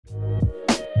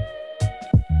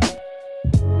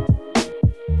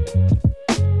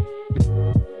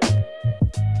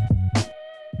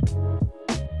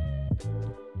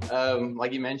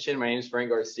Like you mentioned, my name is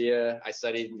Garcia. I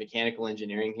studied mechanical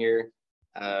engineering here.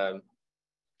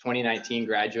 2019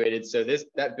 graduated. So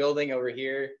that building over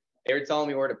here, they were telling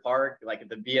me where to park, like at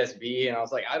the BSB, and I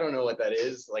was like, I don't know what that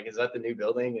is. Like, is that the new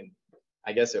building? And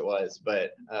I guess it was,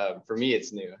 but for me,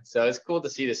 it's new. So it's cool to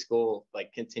see the school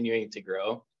like continuing to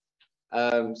grow.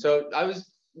 So I was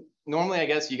normally, I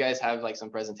guess you guys have like some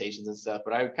presentations and stuff,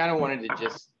 but I kind of wanted to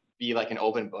just be like an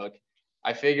open book.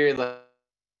 I figured like,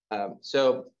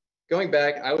 so going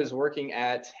back, I was working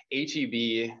at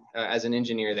HEB as an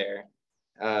engineer there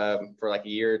for like a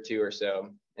year or two or so.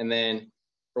 And then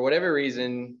for whatever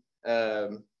reason,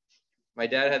 my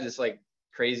dad had this like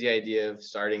crazy idea of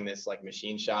starting this like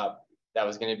machine shop that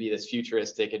was going to be this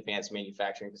futuristic advanced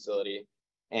manufacturing facility.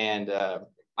 And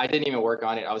I didn't even work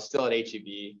on it. I was still at HEB.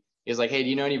 He was like, hey, do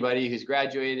you know anybody who's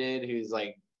graduated, who's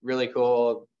like really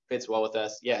cool, fits well with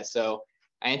us? Yeah. So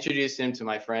I introduced him to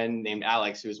my friend named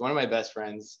Alex, who was one of my best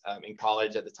friends in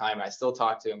college at the time. I still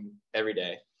talk to him every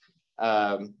day.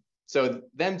 So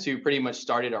them two pretty much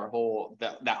started our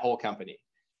that whole company.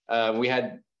 We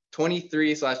had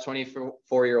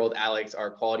 23/24-year-old Alex, our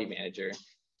quality manager.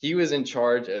 He was in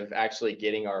charge of actually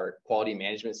getting our quality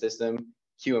management system,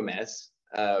 QMS,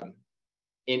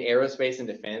 in aerospace and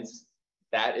defense.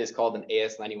 That is called an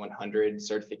AS9100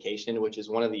 certification, which is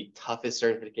one of the toughest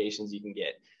certifications you can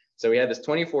get. So we had this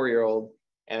 24-year-old,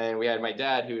 and then we had my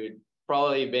dad, who had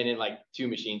probably been in like 2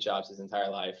 machine shops his entire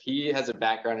life. He has a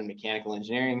background in mechanical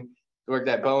engineering. He worked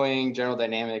at Boeing, General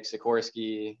Dynamics,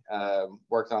 Sikorsky,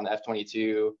 worked on the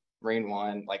F-22, Marine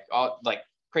One, like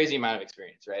crazy amount of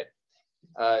experience, right?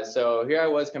 So here I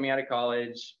was coming out of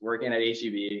college, working at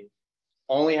HEB,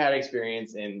 only had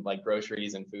experience in like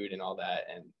groceries and food and all that,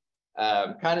 and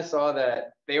kind of saw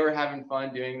that they were having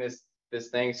fun doing this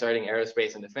thing, starting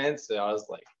aerospace and defense. So I was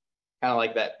like, kind of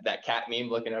like that cat meme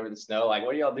looking over the snow, like,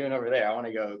 what are y'all doing over there? I want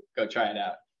to go try it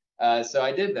out. So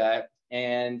I did that,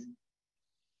 and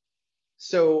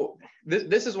so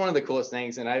this is one of the coolest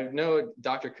things. And I know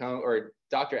Dr. Cohn or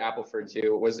Dr. Appleford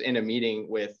too was in a meeting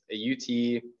with a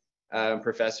UT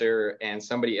professor and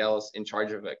somebody else in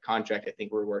charge of a contract I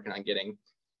think we're working on getting.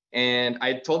 And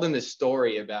I told them this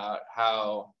story about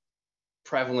how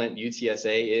prevalent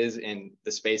UTSA is in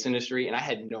the space industry, and I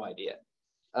had no idea.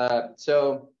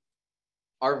 So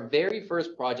our very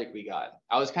first project we got,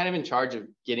 I was kind of in charge of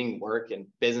getting work and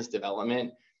business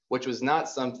development, which was not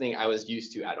something I was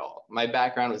used to at all. My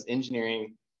background was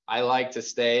engineering. I like to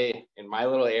stay in my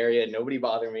little area, nobody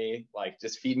bother me, like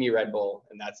just feed me Red Bull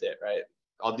and that's it, right?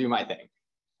 I'll do my thing.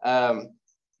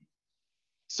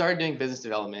 Started doing business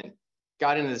development,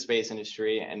 got into the space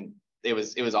industry, and it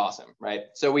was awesome, right?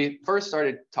 So we first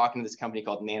started talking to this company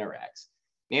called NanoRacks.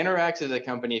 NanoRacks is a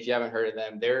company, if you haven't heard of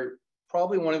them, they're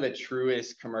probably one of the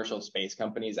truest commercial space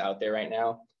companies out there right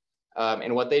now.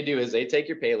 And what they do is they take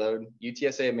your payload.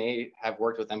 UTSA may have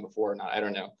worked with them before or not, I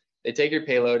don't know. They take your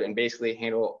payload and basically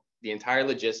handle the entire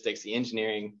logistics, the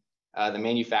engineering, the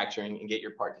manufacturing, and get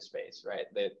your part to space, right?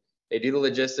 They do the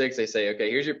logistics. They say, okay,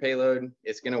 here's your payload.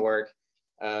 It's going to work.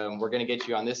 We're going to get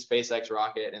you on this SpaceX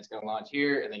rocket, and it's going to launch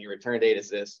here, and then your return date is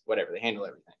this, whatever. They handle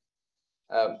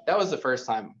everything. That was the first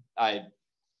time I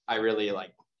really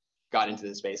like got into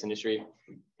the space industry.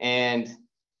 And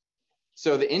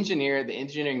so the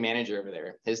engineering manager over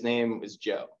there, his name was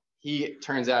Joe. He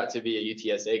turns out to be a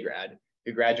UTSA grad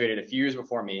who graduated a few years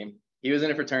before me. He was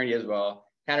in a fraternity as well,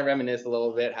 kind of reminisced a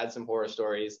little bit, had some horror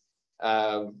stories,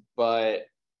 but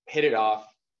hit it off.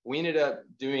 We ended up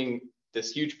doing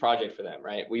this huge project for them,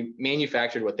 right? We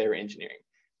manufactured what they were engineering.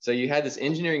 So you had this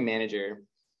engineering manager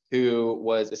who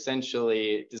was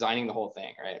essentially designing the whole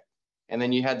thing, right? And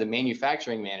then you had the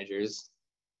manufacturing managers,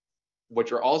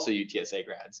 which were also UTSA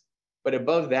grads. But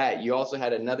above that, you also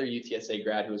had another UTSA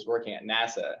grad who was working at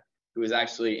NASA, who was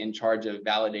actually in charge of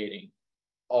validating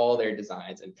all their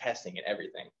designs and testing and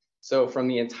everything. So from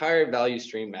the entire value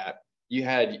stream map, you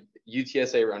had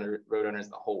UTSA roadrunners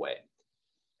the whole way.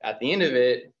 At the end of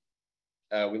it,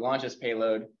 we launched this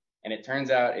payload, and it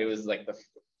turns out it was like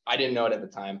I didn't know it at the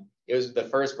time. It was the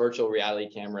first virtual reality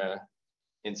camera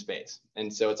in space.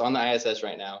 And so it's on the ISS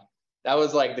right now. That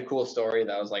was like the cool story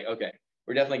that I was like, okay,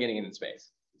 we're definitely getting into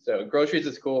space. So groceries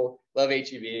is cool. Love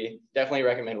HEB. Definitely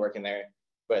recommend working there.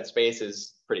 But space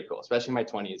is pretty cool, especially in my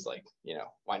 20s. Like, you know,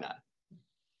 why not?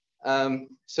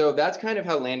 So that's kind of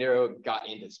how Land Aero got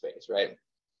into space, right?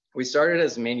 We started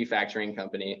as a manufacturing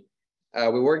company.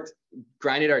 We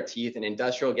grinded our teeth in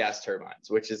industrial gas turbines,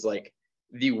 which is like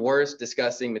the worst,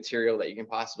 disgusting material that you can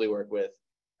possibly work with.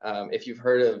 If you've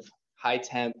heard of high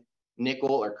temp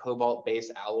nickel or cobalt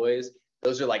based alloys,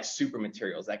 those are like super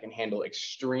materials that can handle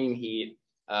extreme heat.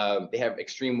 They have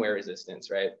extreme wear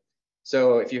resistance, right?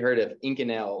 So if you heard of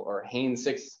Inconel or Haynes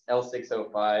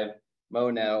L605,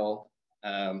 Monel,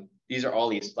 these are all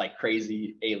these like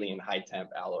crazy alien high temp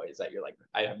alloys that you're like,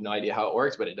 I have no idea how it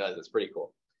works, but it does. It's pretty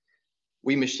cool.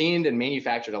 We machined and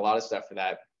manufactured a lot of stuff for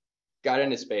that, got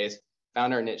into space,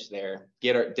 found our niche there,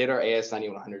 did our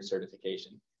AS9100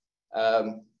 certification.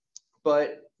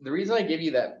 But the reason I give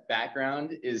you that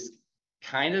background is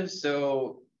kind of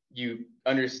so you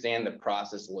understand the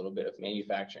process a little bit of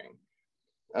manufacturing.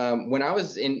 When I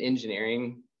was in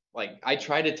engineering, like I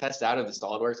tried to test out of the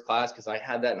SolidWorks class because I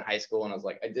had that in high school and I was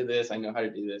like, I did this, I know how to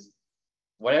do this.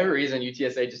 Whatever reason,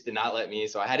 UTSA just did not let me.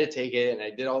 So I had to take it and I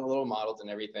did all the little models and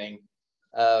everything.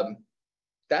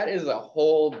 That is a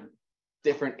whole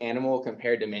different animal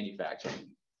compared to manufacturing.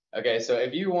 Okay, so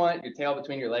if you want your tail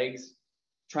between your legs,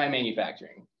 try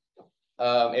manufacturing.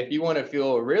 If you want to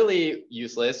feel really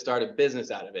useless, start a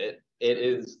business out of it. It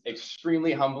is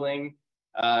extremely humbling.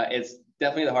 It's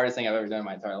definitely the hardest thing I've ever done in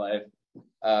my entire life.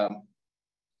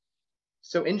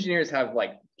 So engineers have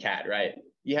like CAD, right?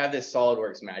 You have this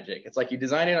SolidWorks magic. It's like you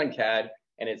design it on CAD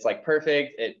and it's like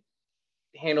perfect. It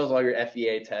handles all your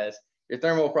FEA tests, your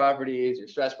thermal properties, your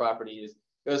stress properties,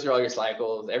 goes through all your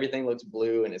cycles. Everything looks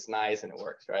blue and it's nice and it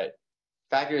works, right?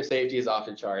 Factor of safety is off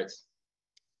the charts.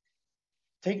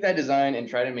 Take that design and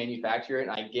try to manufacture it,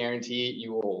 and I guarantee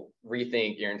you will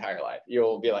rethink your entire life.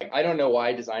 You'll be like, I don't know why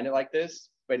I designed it like this,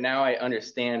 but now I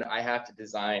understand I have to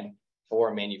design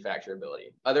for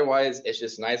manufacturability. Otherwise, it's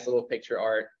just nice little picture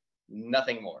art,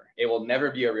 nothing more. It will never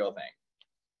be a real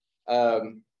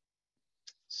thing.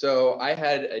 So I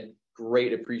had a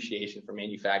great appreciation for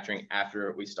manufacturing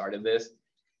after we started this.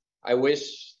 I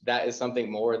wish that is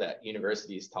something more that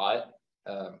universities taught.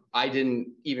 I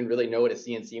didn't even really know what a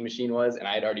CNC machine was, and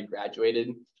I had already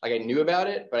graduated. Like I knew about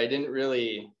it, but I didn't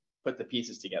really put the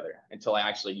pieces together until I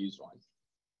actually used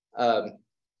one.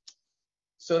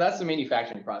 So that's the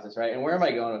manufacturing process, right? And where am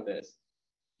I going with this?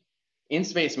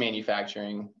 In-space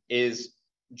manufacturing is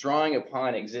drawing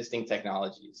upon existing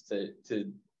technologies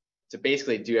to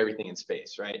basically do everything in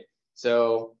space, right?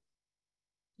 So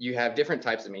you have different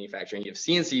types of manufacturing. You have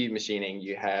CNC machining,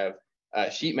 you have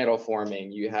sheet metal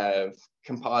forming, you have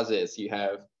composites, you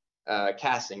have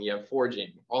casting, you have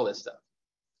forging, all this stuff.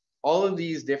 All of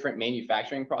these different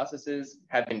manufacturing processes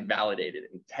have been validated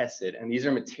and tested, and these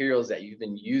are materials that you've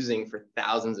been using for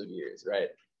thousands of years, right?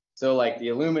 So like the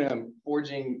aluminum,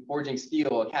 forging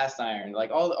steel, cast iron,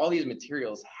 like all these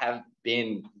materials have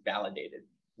been validated.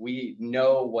 We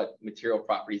know what material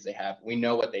properties they have. We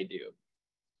know what they do.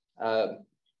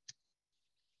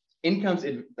 In comes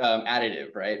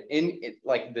additive, right?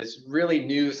 Like this really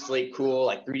new, sleek, cool,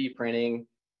 like 3D printing.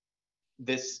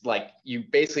 This, like, you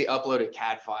basically upload a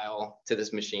CAD file to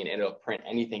this machine and it'll print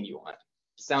anything you want.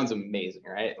 Sounds amazing,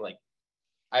 right? Like,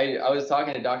 I was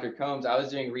talking to Dr. Combs. I was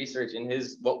doing research in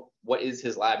his, what is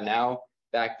his lab now?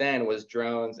 Back then was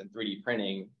drones and 3D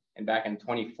printing. And back in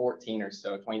 2014 or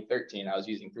so, 2013, I was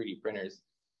using 3D printers.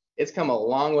 It's come a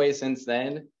long way since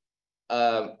then.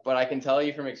 But I can tell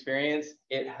you from experience,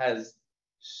 it has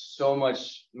so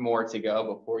much more to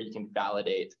go before you can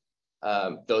validate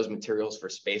those materials for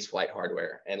space flight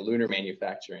hardware and lunar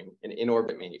manufacturing and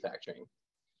in-orbit manufacturing.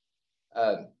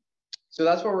 So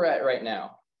that's where we're at right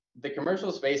now. The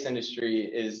commercial space industry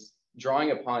is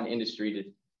drawing upon industry to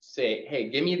say, hey,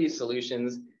 give me these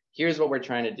solutions. Here's what we're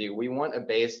trying to do. We want a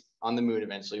base on the moon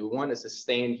eventually. We want a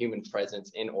sustained human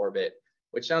presence in orbit,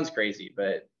 which sounds crazy,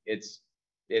 but it's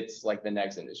like the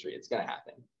next industry. It's going to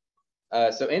happen.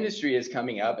 So industry is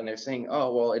coming up and they're saying,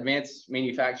 oh, well, advanced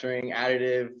manufacturing,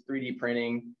 additive, 3D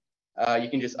printing, you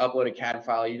can just upload a CAD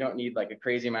file. You don't need like a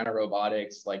crazy amount of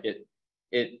robotics. Like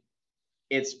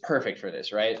it's perfect for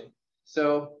this, right?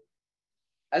 So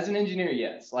as an engineer,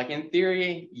 yes. Like in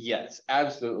theory, yes,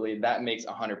 absolutely. That makes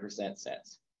 100%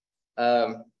 sense.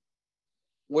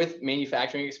 With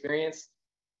manufacturing experience,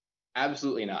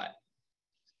 absolutely not.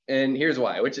 And here's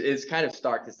why, which is kind of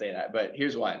stark to say that, but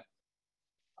here's why.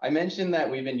 I mentioned that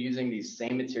we've been using these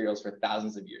same materials for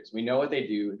thousands of years. We know what they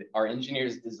do. Our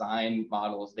engineers design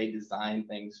models. They design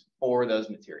things for those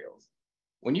materials.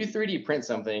 When you 3D print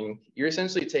something, you're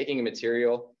essentially taking a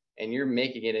material and you're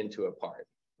making it into a part,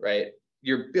 right?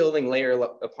 You're building layer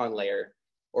upon layer.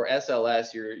 Or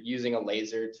SLS, you're using a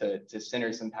laser to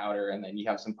center some powder and then you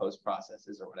have some post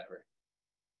processes or whatever.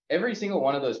 Every single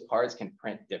one of those parts can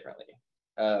print differently,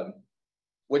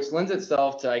 which lends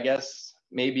itself to, I guess,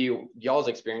 maybe y'all's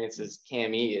experiences,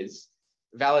 CAMEE is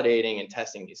validating and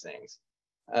testing these things.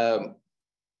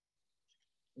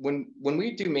 When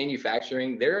we do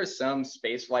manufacturing, there are some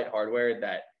spaceflight hardware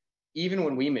that even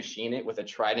when we machine it with a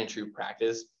tried and true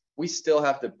practice, we still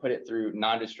have to put it through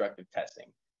non-destructive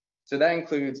testing. So that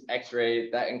includes X-ray,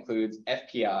 that includes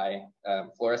FPI,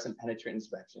 fluorescent penetrant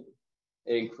inspection.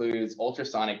 It includes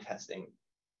ultrasonic testing,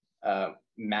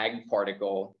 mag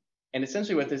particle. And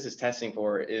essentially what this is testing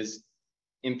for is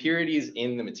impurities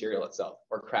in the material itself,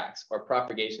 or cracks, or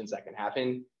propagations that can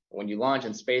happen when you launch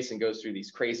in space and goes through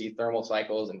these crazy thermal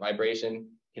cycles, and vibration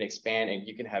can expand and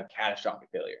you can have catastrophic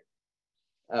failure.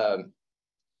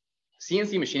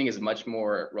 CNC machining is much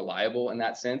more reliable in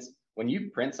that sense. When you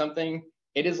print something,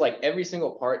 it is like every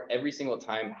single part, every single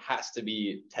time has to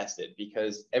be tested,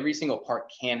 because every single part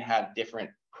can have different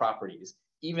properties,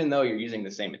 even though you're using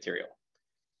the same material.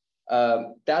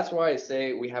 That's why I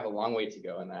say we have a long way to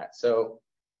go in that. So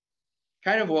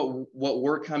kind of what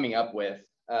we're coming up with,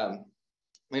 let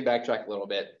me backtrack a little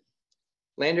bit.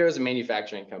 Aero is a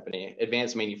manufacturing company,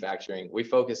 advanced manufacturing. We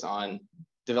focus on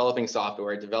developing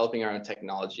software, developing our own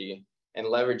technology, and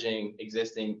leveraging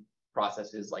existing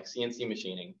processes like CNC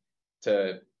machining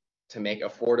to make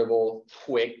affordable,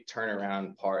 quick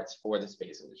turnaround parts for the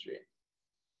space industry.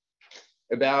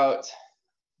 About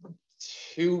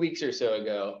 2 weeks or so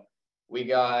ago, we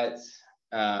got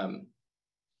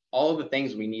all of the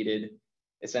things we needed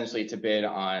essentially to bid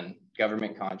on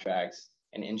government contracts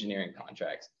and engineering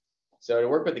contracts. So to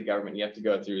work with the government, you have to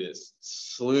go through this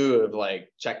slew of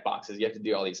like check boxes. You have to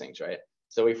do all these things, right?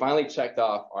 So we finally checked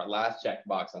off our last check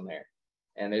box on there,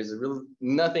 and there's really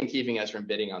nothing keeping us from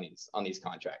bidding on these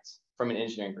contracts from an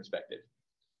engineering perspective.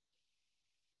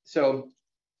 So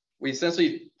we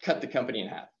essentially cut the company in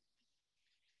half.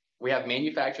 We have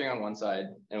manufacturing on one side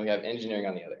and we have engineering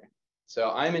on the other.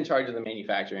 So I'm in charge of the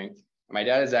manufacturing. My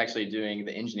dad is actually doing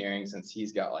the engineering, since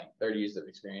he's got like 30 years of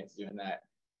experience doing that.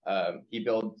 He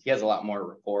has a lot more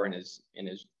rapport in his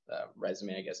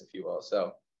resume, I guess, if you will.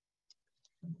 So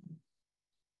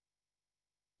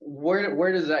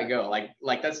where does that go?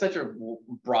 Like that's such a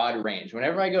broad range.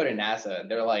 Whenever I go to NASA,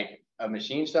 they're like a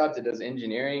machine shop that does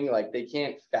engineering. Like they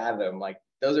can't fathom, like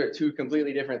those are two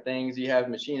completely different things. You have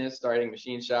machinists starting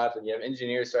machine shops and you have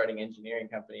engineers starting engineering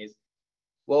companies.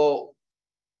 Well,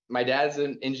 my dad's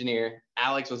an engineer.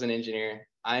 Alex was an engineer.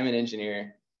 I'm an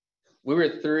engineer. We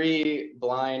were 3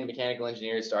 blind mechanical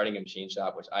engineers starting a machine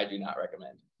shop, which I do not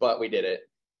recommend, but we did it.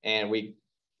 And we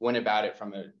went about it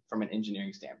from an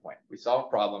engineering standpoint. We solved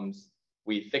problems.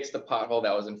 We fixed the pothole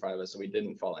that was in front of us so we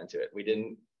didn't fall into it. We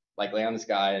didn't like lay on the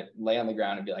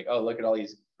ground and be like, oh, look at all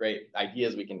these great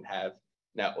ideas we can have.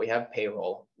 No, we have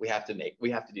payroll. We have to do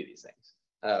these things.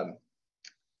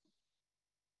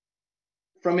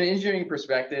 From an engineering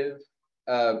perspective,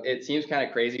 it seems kind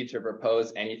of crazy to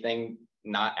propose anything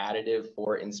not additive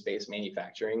for in-space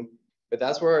manufacturing, but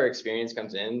that's where our experience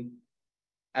comes in.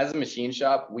 As a machine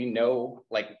shop, we know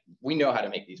how to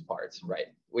make these parts, right?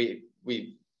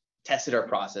 We tested our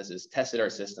processes, tested our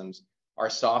systems. Our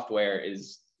software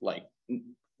is like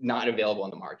not available on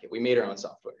the market. We made our own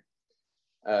software.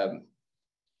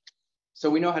 So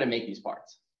we know how to make these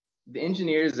parts. The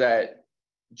engineers that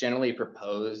generally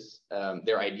propose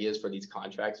their ideas for these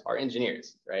contracts are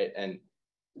engineers, right? And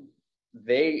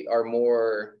they are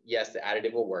more, yes, the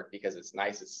additive will work because it's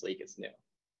nice, it's sleek, it's new.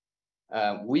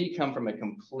 We come from a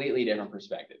completely different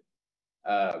perspective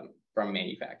from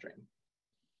manufacturing.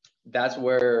 That's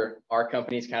where our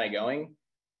company's kind of going.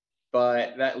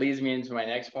 But that leads me into my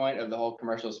next point of the whole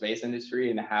commercial space industry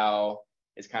and how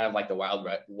it's kind of like the Wild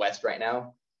West right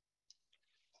now.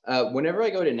 Whenever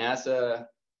I go to NASA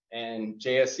and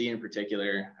JSC in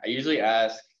particular, I usually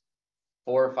ask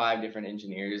 4 or 5 different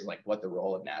engineers like what the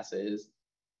role of NASA is,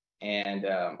 and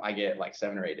I get like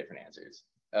 7 or 8 different answers.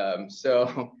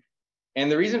 And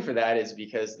the reason for that is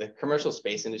because the commercial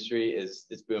space industry is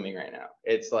booming right now.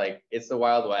 It's the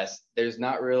Wild West. There's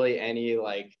not really any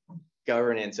like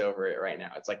governance over it right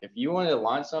now. It's like if you want to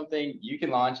launch something, you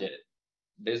can launch it.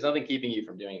 There's nothing keeping you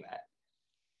from doing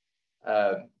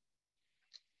that.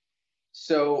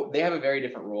 So they have a very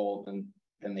different role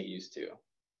than they used to.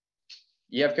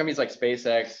 You have companies like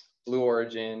SpaceX, Blue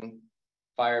Origin,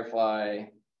 Firefly,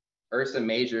 Ursa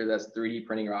Major, that's 3D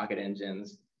printing rocket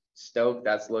engines, Stoke,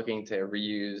 that's looking to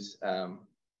reuse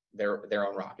their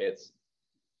own rockets,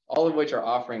 all of which are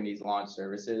offering these launch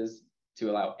services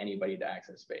to allow anybody to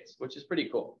access space, which is pretty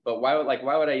cool. But why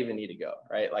would I even need to go,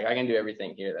 right? Like I can do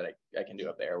everything here that I can do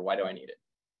up there. Why do I need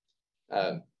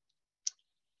it?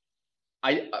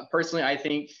 I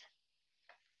think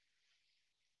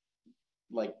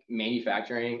like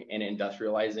manufacturing and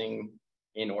industrializing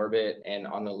in orbit and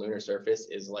on the lunar surface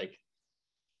is like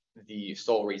the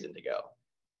sole reason to go.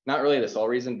 Not really the sole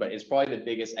reason, but it's probably the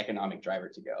biggest economic driver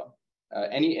to go.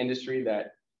 Any industry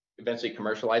that eventually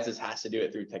commercializes has to do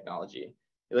it through technology.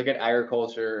 You look at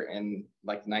agriculture in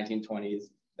like the 1920s,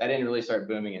 That didn't really start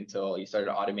booming until you started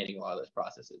automating a lot of those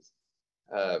processes.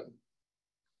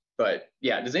 But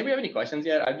yeah, does anybody have any questions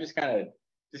yet? I'm just kind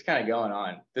of going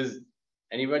on. Does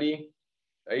anybody?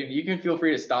 You can feel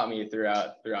free to stop me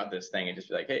throughout this thing and just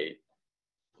be like, hey,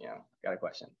 got a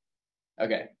question.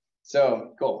 Okay,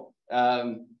 so cool.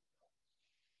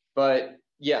 But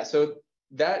yeah, so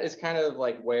that is kind of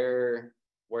like where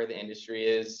the industry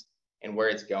is and where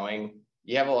it's going.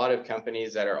 You have a lot of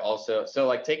companies that are also, so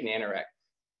like take NanoRack.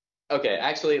 Okay,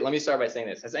 actually, let me start by saying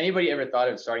this. Has anybody ever thought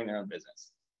of starting their own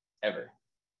business? Ever?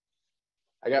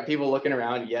 I got people looking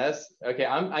around. Yes. Okay.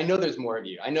 I know there's more of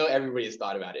you. I know everybody's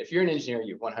thought about it. If you're an engineer,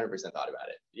 you've 100% thought about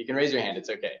it. You can raise your hand. It's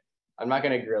okay. I'm not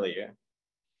going to grill you.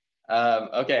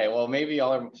 Okay. Well, maybe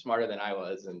y'all are smarter than I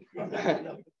was, and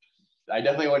I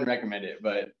definitely wouldn't recommend it.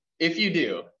 But if you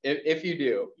do, the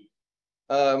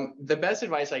best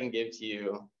advice I can give to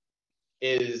you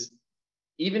is,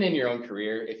 even in your own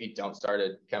career, if you don't start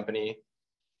a company,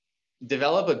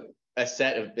 develop a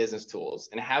set of business tools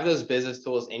and have those business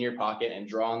tools in your pocket and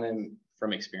draw on them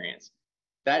from experience.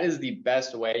 That is the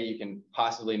best way you can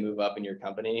possibly move up in your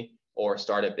company or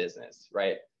start a business,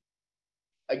 right?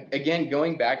 Again,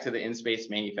 going back to the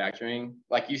in-space manufacturing,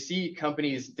 like you see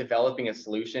companies developing a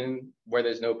solution where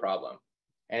there's no problem,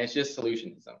 and it's just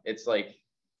solutionism. It's like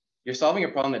you're solving a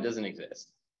problem that doesn't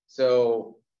exist.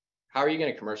 So how are you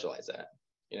going to commercialize that?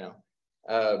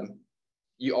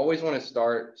 You always want to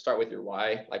start with your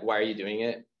why. Like, why are you doing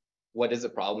it? What is the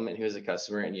problem and who is the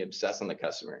customer? And you obsess on the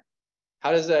customer.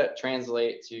 How does that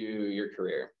translate to your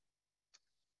career?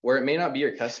 Where it may not be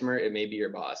your customer, it may be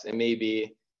your boss. It may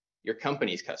be your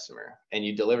company's customer, and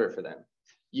you deliver for them.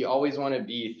 You always want to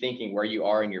be thinking where you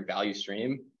are in your value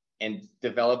stream and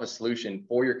develop a solution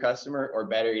for your customer, or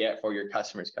better yet, for your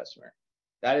customer's customer.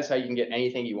 That is how you can get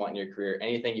anything you want in your career,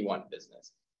 anything you want in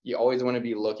business. You always want to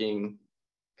be looking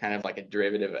kind of like a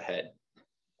derivative ahead.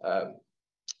 The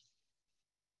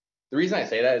reason I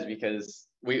say that is because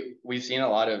we've seen a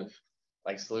lot of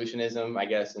like solutionism, I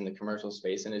guess, in the commercial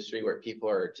space industry, where people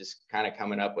are just kind of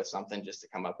coming up with something just to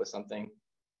come up with something,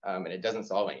 and it doesn't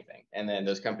solve anything. And then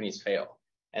those companies fail.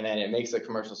 And then it makes the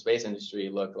commercial space industry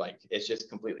look like it's just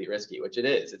completely risky, which it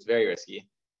is. It's very risky.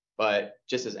 But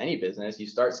just as any business, you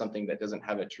start something that doesn't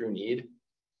have a true need,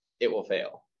 it will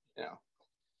fail.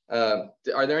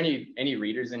 Are there any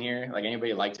readers in here? Like,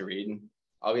 anybody like to read?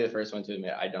 I'll be the first one to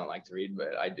admit I don't like to read,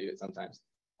 but I do it sometimes.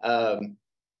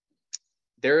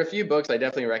 There are a few books I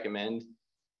definitely recommend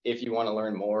if you want to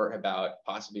learn more about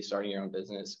possibly starting your own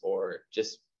business or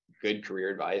just good career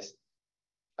advice.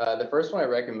 The first one I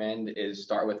recommend is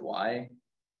Start With Why.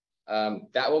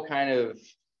 That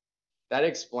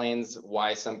explains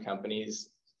why some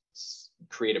companies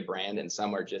create a brand and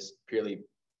some are just purely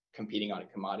competing on a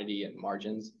commodity and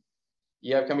margins.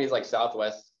 You have companies like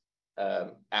Southwest,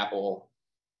 Apple,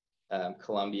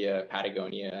 Columbia,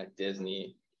 Patagonia,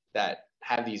 Disney, that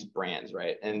have these brands,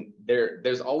 right? And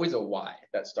there's always a why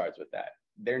that starts with that.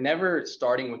 They're never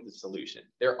starting with the solution.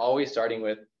 They're always starting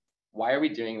with, why are we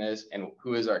doing this, and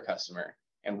who is our customer,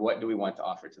 and what do we want to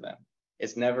offer to them?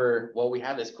 It's never, well, we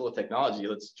have this cool technology,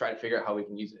 let's try to figure out how we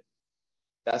can use it.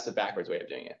 That's the backwards way of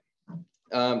doing it.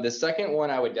 The second one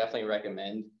I would definitely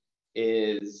recommend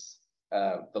is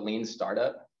the Lean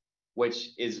Startup, which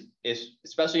is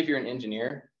especially if you're an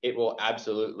engineer, it will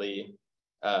absolutely,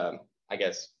 I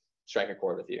guess, strike a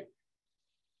chord with you.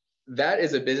 That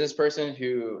is a business person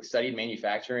who studied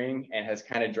manufacturing and has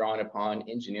kind of drawn upon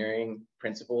engineering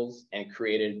principles and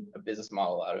created a business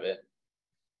model out of it.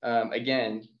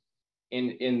 Again,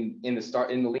 in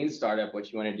the Lean Startup,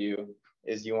 what you want to do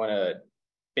is you want to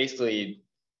basically,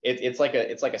 it's like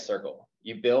a circle.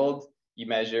 You build, you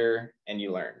measure, and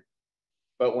you learn.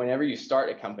 But whenever you start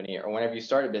a company or whenever you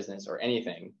start a business or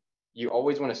anything, you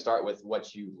always want to start with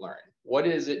what you learn. What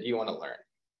is it you want to learn?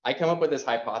 I come up with this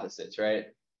hypothesis, right?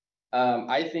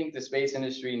 I think the space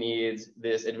industry needs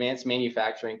this advanced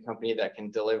manufacturing company that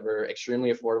can deliver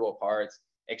extremely affordable parts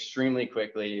extremely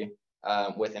quickly,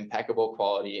 with impeccable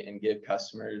quality, and give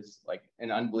customers like an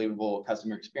unbelievable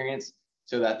customer experience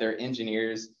so that their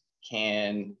engineers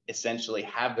can essentially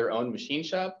have their own machine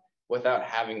shop without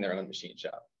having their own machine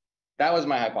shop. That was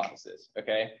my hypothesis,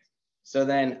 okay? So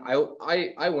then I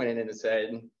went in and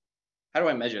said, how do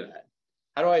I measure that?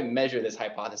 How do I measure this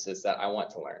hypothesis that I want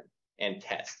to learn and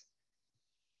test?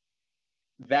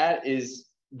 That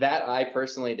I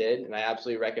personally did, and I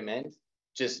absolutely recommend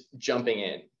just jumping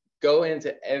in. Go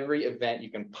into every event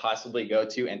you can possibly go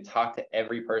to and talk to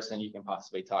every person you can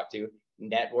possibly talk to.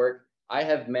 Network. I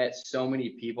have met so many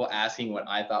people asking what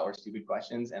I thought were stupid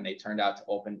questions, and they turned out to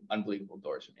open unbelievable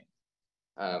doors for me.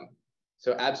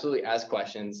 So absolutely ask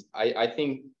questions. I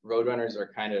think roadrunners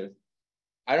are kind of,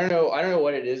 I don't know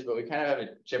what it is, but we kind of have a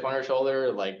chip on our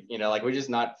shoulder. Like, like we're just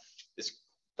not just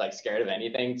like scared of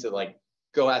anything. So like,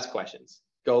 go ask questions,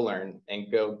 go learn,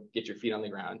 and go get your feet on the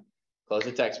ground, close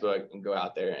the textbook and go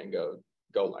out there and go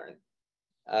learn.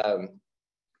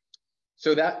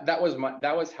 So that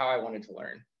was how I wanted to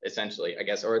learn, essentially, I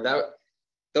guess, or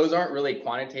those aren't really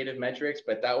quantitative metrics,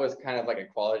 but that was kind of like a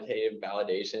qualitative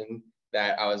validation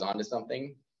that I was onto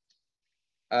something.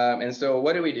 And so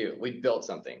what do? We built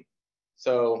something.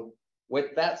 So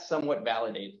with that somewhat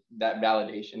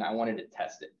validation, I wanted to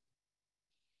test it.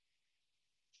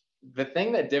 The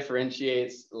thing that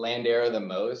differentiates Aero the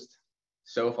most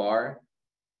so far,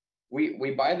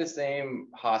 we buy the same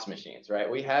Haas machines, right?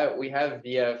 We have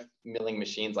VF milling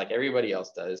machines like everybody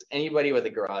else does. Anybody with a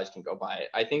garage can go buy it.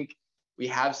 I think we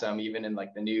have some even in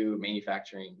like the new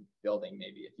manufacturing building,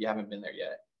 maybe if you haven't been there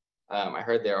yet. I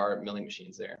heard there are milling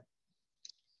machines there.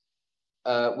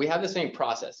 We have the same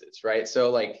processes, right?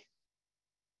 So like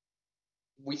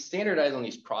we standardize on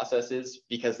these processes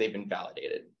because they've been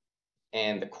validated.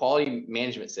 And the quality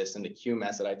management system, the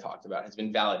QMS that I talked about, has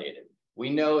been validated. We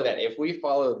know that if we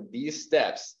follow these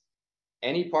steps,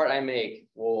 any part I make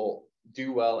will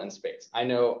do well in space. I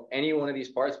know any one of these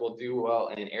parts will do well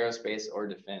in an aerospace or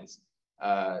defense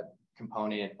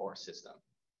component or system.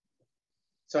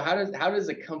 So how does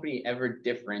a company ever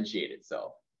differentiate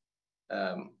itself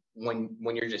when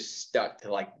you're just stuck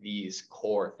to like these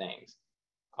core things?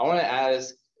 I want to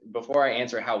ask, before I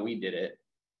answer how we did it,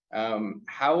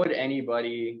 how would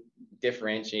anybody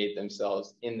differentiate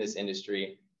themselves in this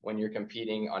industry when you're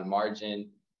competing on margin,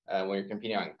 when you're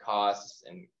competing on costs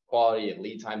and quality and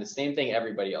lead time, the same thing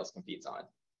everybody else competes on,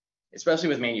 especially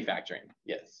with manufacturing?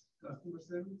 Yes. Customer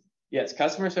service? Yes,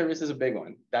 customer service is a big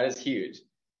one. That is huge.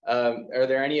 Are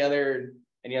there any other,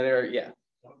 yeah.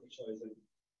 Advertising.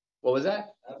 What was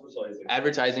that? Advertising.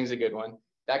 Advertising is a good one.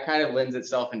 That kind of lends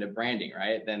itself into branding,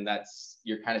 right? Then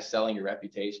you're kind of selling your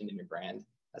reputation and your brand.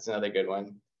 That's another good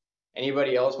one.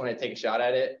 Anybody else want to take a shot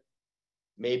at it?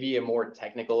 Maybe a more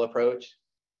technical approach.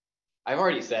 I've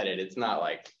already said it. It's not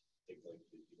like.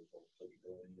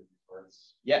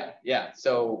 Yeah.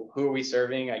 So who are we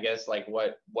serving? I guess like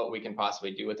what we can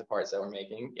possibly do with the parts that we're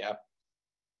making. Yeah.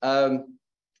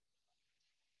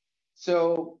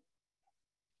 So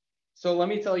let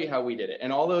me tell you how we did it,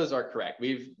 and all those are correct.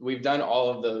 We've done all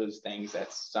of those things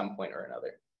at some point or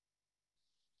another.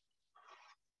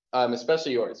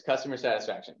 Especially yours, customer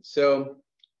satisfaction. So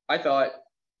I thought,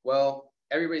 well,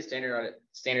 everybody's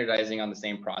standardizing on the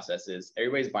same processes.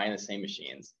 Everybody's buying the same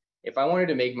machines. If I wanted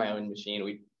to make my own machine,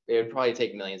 it would probably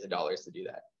take millions of dollars to do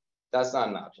that. That's not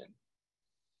an option.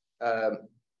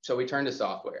 So we turned to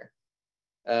software.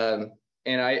 And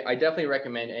I definitely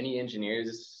recommend any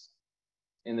engineers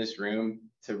in this room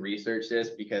to research this,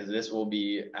 because this will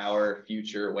be our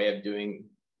future way of doing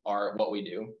what we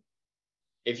do.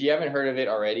 If you haven't heard of it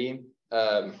already,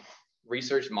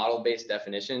 research model-based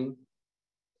definition,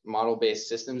 model-based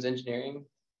systems engineering,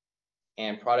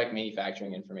 and product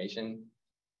manufacturing information,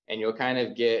 and you'll kind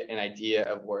of get an idea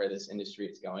of where this industry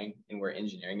is going and where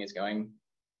engineering is going.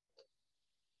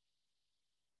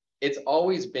 It's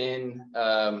always been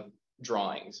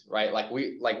drawings, right?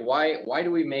 Why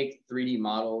do we make 3D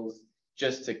models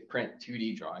just to print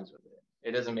 2D drawings with it?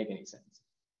 It doesn't make any sense.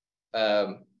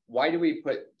 Why do we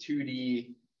put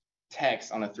 2D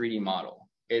text on a 3D model?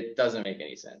 It doesn't make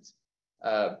any sense.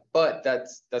 But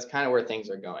that's kind of where things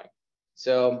are going.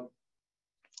 So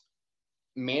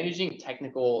managing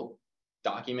technical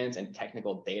documents and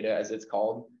technical data, as it's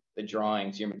called, the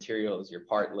drawings, your materials, your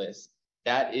part list,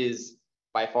 that is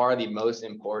by far the most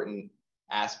important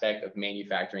aspect of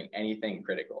manufacturing anything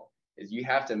critical. Is you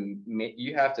have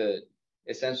to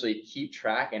essentially keep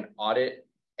track and audit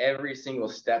every single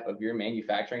step of your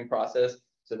manufacturing process,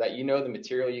 so that you know the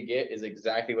material you get is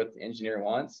exactly what the engineer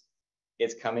wants.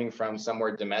 It's coming from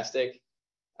somewhere domestic.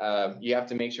 You have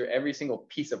to make sure every single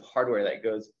piece of hardware that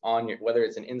goes on whether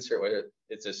it's an insert, whether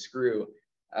it's a screw,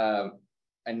 a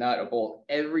nut, a bolt,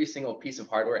 every single piece of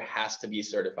hardware has to be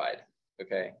certified.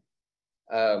 Okay.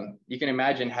 You can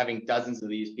imagine having dozens of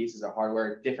these pieces of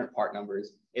hardware, different part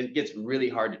numbers. It gets really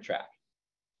hard to track.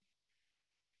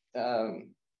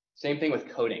 Same thing with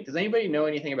coding. Does anybody know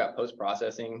anything about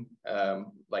post-processing,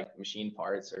 like machine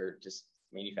parts or just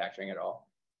manufacturing at all?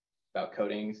 About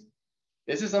codings?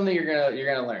 This is something you're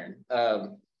gonna learn,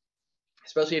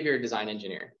 especially if you're a design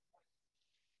engineer.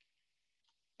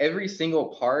 Every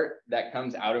single part that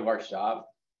comes out of our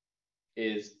shop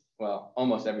is, well,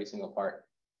 almost every single part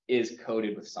is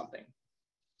coded with something.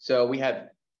 So we have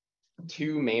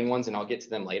two main ones, and I'll get to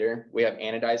them later. We have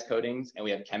anodized coatings and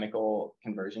we have chemical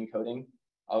conversion coating.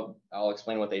 I'll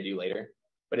explain what they do later.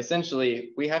 But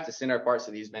essentially, we have to send our parts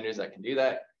to these vendors that can do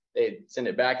that. They send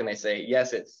it back and they say,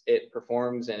 yes, it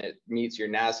performs and it meets your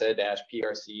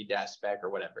NASA-PRC-spec or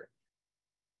whatever.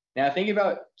 Now think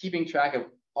about keeping track of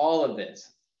all of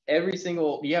this.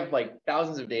 You have like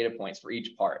thousands of data points for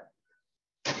each part.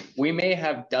 We may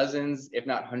have dozens, if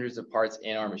not hundreds of parts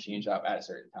in our machine shop at a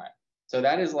certain time. So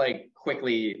that is like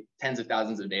quickly tens of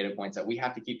thousands of data points that we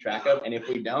have to keep track of. And if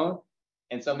we don't,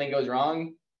 and something goes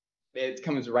wrong, it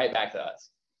comes right back to us.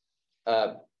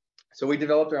 So we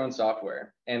developed our own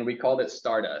software and we called it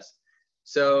Stardust.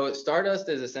 So Stardust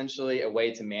is essentially a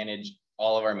way to manage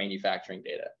all of our manufacturing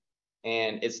data.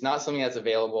 And it's not something that's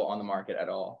available on the market at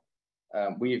all.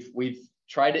 We've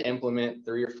tried to implement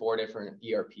 3 or 4 different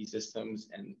ERP systems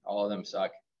and all of them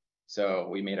suck. So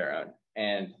we made our own.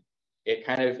 And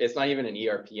it's not even an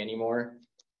ERP anymore.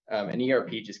 An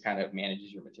ERP just kind of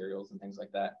manages your materials and things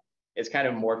like that. It's kind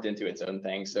of morphed into its own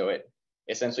thing. So it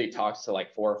essentially talks to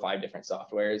like 4 or 5 different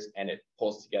softwares and it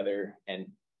pulls together and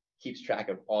keeps track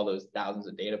of all those thousands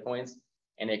of data points.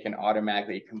 And it can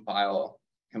automatically compile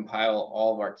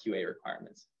all of our QA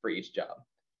requirements for each job.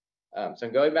 So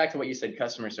going back to what you said,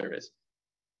 customer service.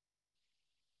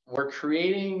 We're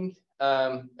creating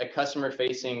a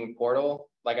customer-facing portal,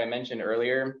 like I mentioned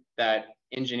earlier, that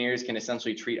engineers can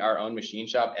essentially treat our own machine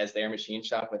shop as their machine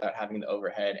shop without having the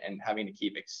overhead and having to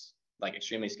keep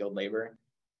extremely skilled labor.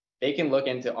 They can look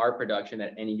into our production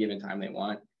at any given time they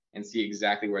want and see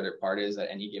exactly where their part is at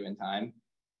any given time.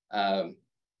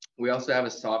 We also have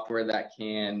a software that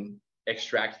can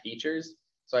extract features.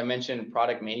 So I mentioned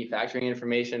product manufacturing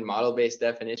information, model-based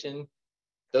definition.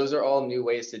 Those are all new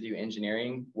ways to do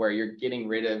engineering where you're getting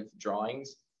rid of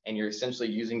drawings and you're essentially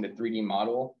using the 3D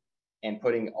model and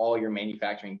putting all your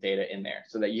manufacturing data in there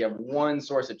so that you have one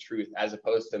source of truth as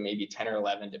opposed to maybe 10 or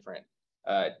 11 different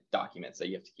documents that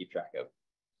you have to keep track of.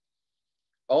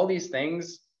 All these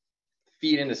things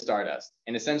feed into Stardust,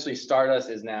 and essentially Stardust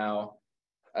is now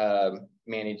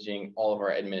managing all of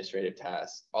our administrative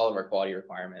tasks, all of our quality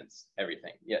requirements,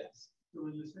 everything. Yes. So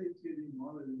when you say 3D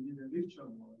model, you mean a virtual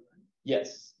model, right?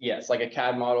 Yes, like a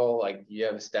CAD model, like you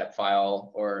have a step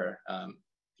file, or if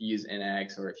you use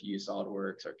NX, or if you use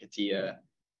SolidWorks or CATIA,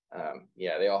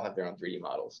 yeah, they all have their own 3D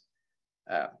models.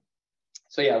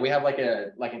 So yeah, we have like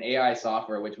an AI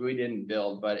software, which we didn't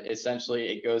build, but essentially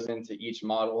it goes into each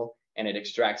model and it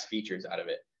extracts features out of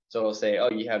it. So it'll say, oh,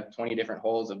 you have 20 different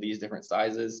holes of these different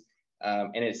sizes.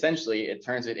 And essentially it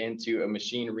turns it into a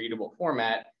machine readable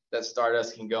format that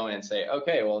Stardust can go in and say,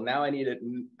 okay, well, now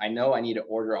I know I need to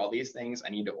order all these things. I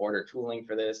need to order tooling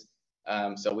for this.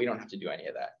 So we don't have to do any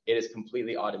of that. It is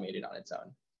completely automated on its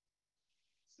own.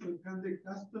 So can the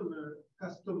customer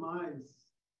customize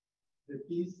the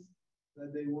piece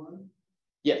that they want?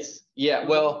 Yes. Yeah.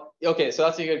 Well, okay. So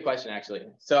that's a good question, actually.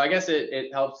 So I guess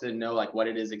it helps to know like what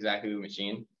it is exactly we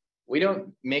machine. We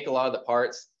don't make a lot of the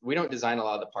parts. We don't design a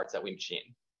lot of the parts that we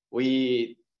machine.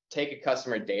 We take a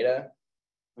customer data,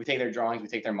 we take their drawings, we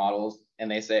take their models,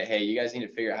 and they say, hey, you guys need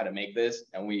to figure out how to make this,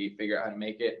 and we figure out how to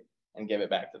make it and give it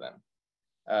back to them.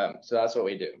 So that's what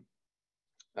we do.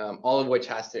 All of which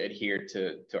has to adhere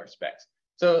to our specs.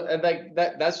 So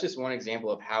that's just one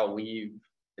example of how we've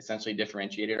essentially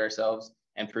differentiated ourselves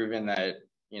and proven that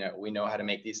we know how to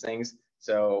make these things.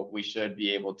 So we should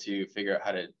be able to figure out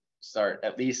how to start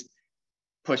at least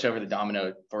push over the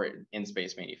domino for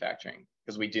in-space manufacturing,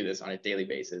 because we do this on a daily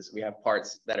basis. We have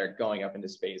parts that are going up into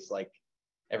space like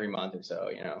every month or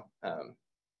so,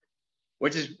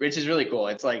 which is really cool.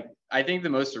 It's like, I think the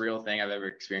most surreal thing I've ever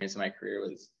experienced in my career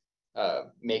was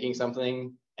making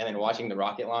something and then watching the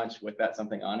rocket launch with that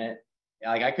something on it.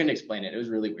 Like, I couldn't explain it. It was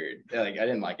really weird. Like, I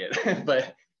didn't like it,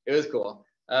 but it was cool.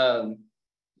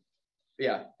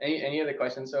 Yeah. Any other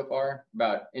questions so far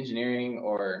about engineering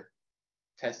or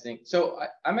testing? So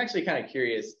I'm actually kind of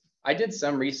curious. I did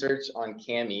some research on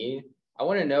CAMEE. I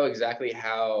want to know exactly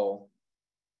how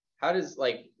does,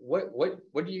 like, what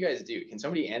do you guys do? Can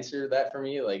somebody answer that for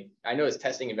me? Like, I know it's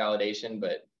testing and validation,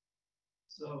 but.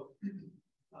 So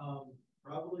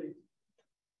probably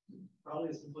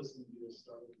the simplest thing to do is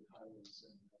start with the highway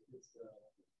center.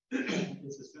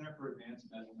 It's the Center for Advanced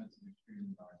Measurements in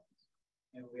Extreme Environments.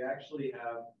 And we actually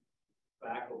have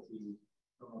faculty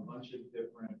from a bunch of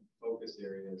different focus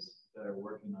areas that are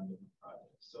working on different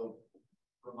projects. So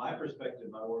from my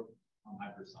perspective, I work on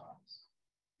hypersonics.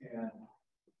 And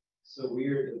so we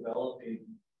are developing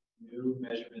new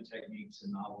measurement techniques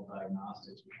and novel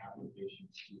diagnostics with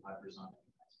applications to hypersonic.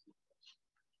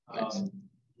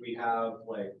 We have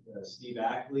like Steve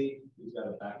Ackley, who's got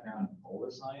a background in polar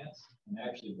science, and they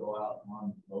actually go out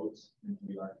on boats into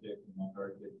the Arctic and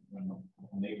Antarctic and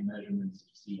make measurements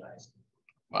of sea ice.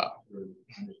 Wow. To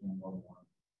understand more.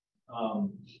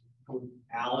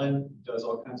 Alan does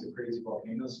all kinds of crazy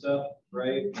volcano stuff,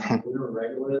 right? Lunar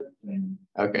regolith and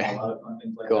a lot of fun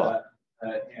things like that.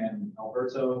 And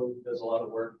Alberto does a lot of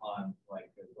work on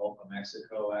like the Gulf of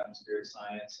Mexico atmospheric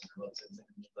science and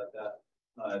things like that.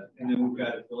 And then we've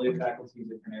got affiliate faculty in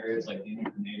different areas, like Daniel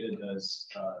Pineda does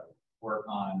work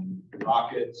on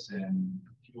rockets and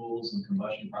fuels and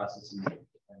combustion processes and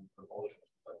propulsion.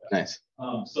 Like that. Nice.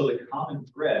 So the common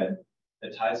thread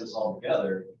that ties us all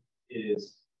together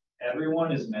is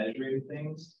everyone is measuring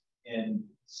things in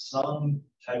some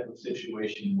type of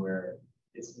situation where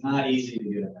it's not easy to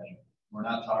get a measurement. We're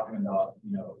not talking about,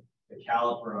 you know, the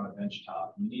caliper on a bench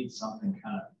top. You need something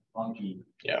kind of funky.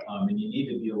 Yeah. And you need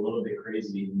to be a little bit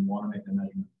crazy and want to make the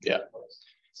measurement. Yeah.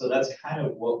 So that's kind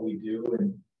of what we do.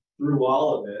 And through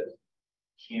all of it,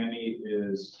 CAMEE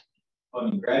is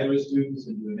funding graduate students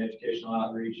and doing educational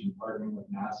outreach and partnering with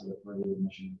NASA to further the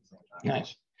mission at the same time.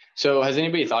 Nice. So has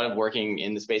anybody thought of working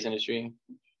in the space industry,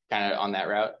 kind of on that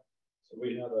route? So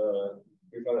we've had a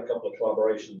couple of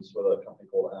collaborations with a company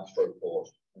called Astroport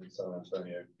in San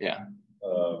Antonio. Yeah.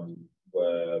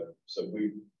 Where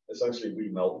we essentially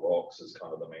melt rocks is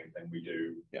kind of the main thing we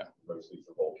do. Yeah. Mostly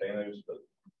for volcanoes,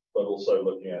 but also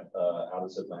looking at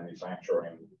additive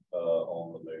manufacturing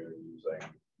on the moon using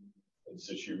in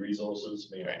situ resources,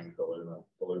 meaning the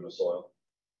lunar soil.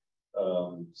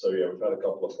 So yeah, we've had a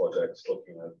couple of projects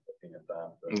looking at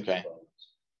that. Okay.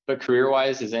 But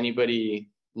career-wise, is anybody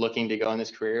looking to go in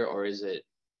this career, or is it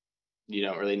you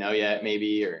don't really know yet,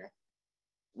 maybe, or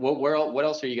what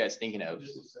else are you guys thinking of?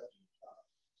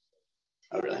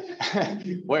 Oh, really?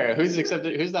 Where? Who's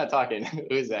accepted? Who's not talking?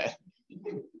 Who's that?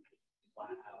 Wow.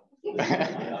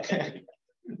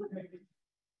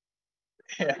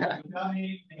 Yeah.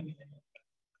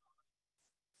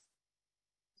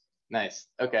 Nice.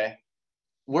 Okay.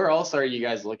 Where else are you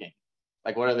guys looking?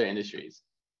 Like, what other industries?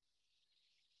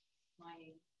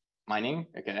 Mining.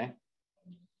 Okay.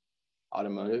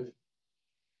 Automotive.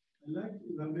 I like,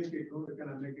 if I make a comment, can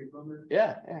I make a comment?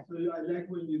 Yeah. So I like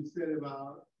when you said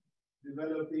about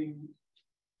developing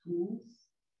tools.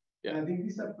 Yeah. And I think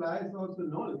this applies also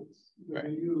knowledge. Right.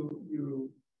 When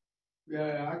we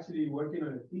are actually working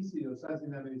on a thesis or something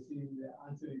that may seem the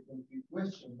answer to a complete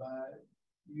question, but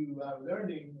you are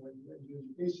learning when you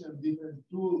education different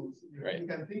tools. Right. You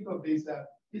can think of these as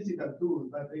physical tools,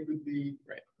 but they could be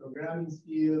programming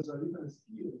skills or different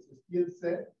skills, a skill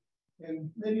set.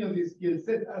 And many of these skill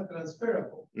sets are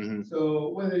transferable. Mm-hmm. So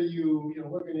whether you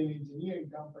work in an engineering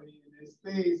company, in a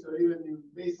space, or even in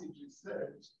basic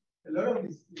research, a lot of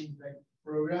these things like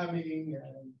programming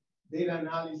and data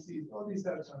analysis, all these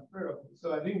are transferable.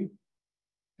 So I think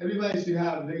everybody should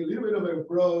have a little bit of a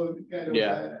broad kind of,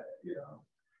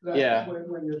 when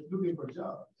you're looking for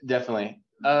jobs. Definitely.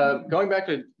 Going back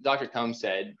to what Dr. Combs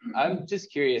said, I'm just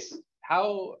curious,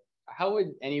 how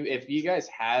would if you guys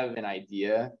have an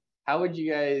idea, how would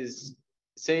you guys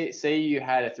say you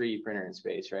had a 3D printer in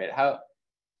space, right? How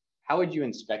would you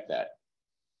inspect that?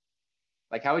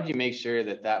 Like, how would you make sure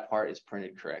that part is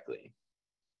printed correctly?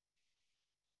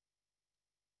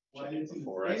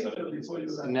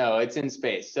 No, it's in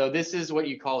space. So this is what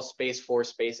you call space for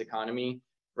space economy.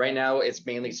 Right now, it's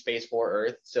mainly space for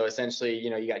Earth. So essentially, you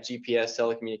got GPS,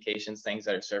 telecommunications, things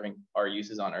that are serving our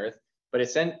uses on Earth. But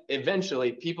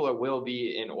eventually, people will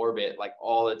be in orbit like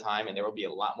all the time, and there will be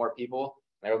a lot more people.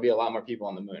 There will be a lot more people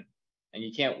on the moon, and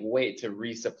you can't wait to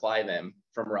resupply them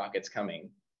from rockets coming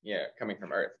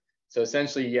from Earth. So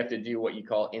essentially, you have to do what you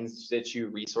call in situ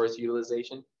resource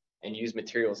utilization and use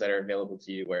materials that are available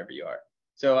to you wherever you are.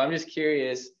 So I'm just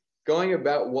curious, going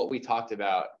about what we talked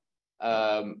about,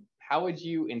 how would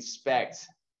you inspect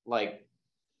like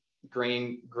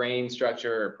grain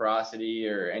structure or porosity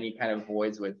or any kind of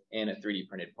voids within a 3D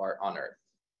printed part on Earth?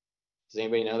 Does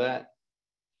anybody know that?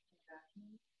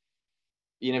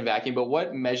 In a vacuum, but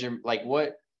what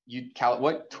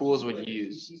what tools would you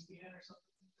use?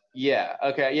 Yeah.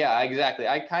 Okay. Yeah. Exactly.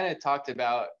 I kind of talked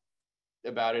about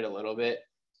it a little bit.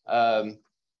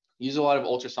 Use a lot of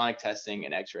ultrasonic testing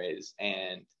and X-rays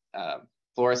and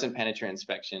fluorescent penetrant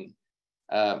inspection.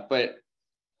 But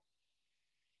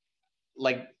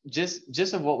like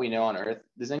just of what we know on Earth,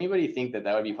 does anybody think that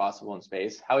would be possible in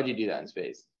space? How would you do that in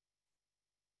space?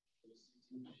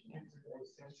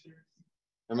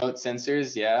 Remote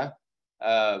sensors, yeah.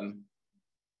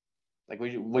 Like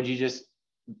would you just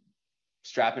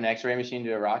strap an X-ray machine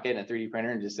to a rocket and a 3D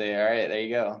printer and just say, all right, there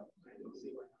you go?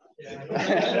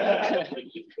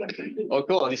 Oh,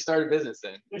 cool. You started a business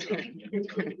then.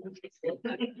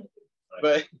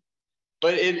 but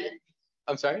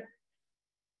I'm sorry.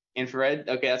 Infrared.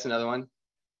 Okay, that's another one.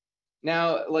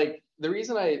 Now, like the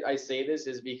reason I say this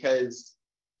is because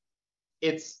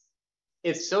it's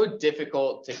so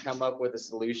difficult to come up with a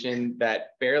solution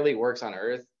that barely works on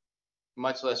Earth,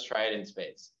 much less try it in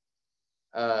space.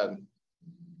 And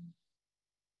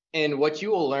what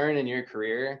you will learn in your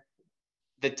career,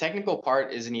 the technical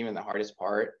part isn't even the hardest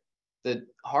part. The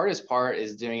hardest part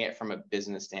is doing it from a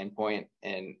business standpoint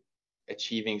and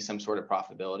achieving some sort of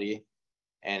profitability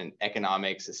and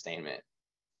economic sustainment.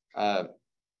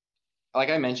 Like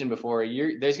I mentioned before,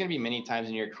 there's going to be many times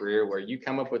in your career where you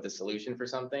come up with a solution for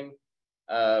something,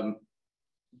 but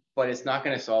it's not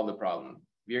going to solve the problem.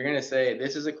 You're going to say,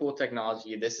 this is a cool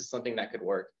technology, this is something that could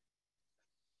work,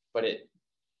 but it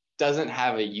doesn't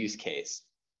have a use case.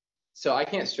 So I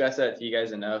can't stress that to you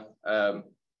guys enough.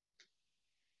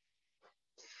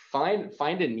 Find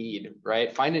a need,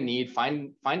 right? Find a need,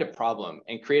 find a problem,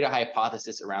 and create a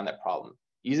hypothesis around that problem.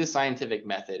 Use a scientific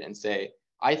method and say,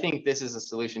 I think this is a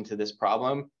solution to this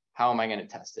problem. How am I going to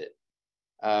test it?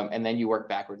 And then you work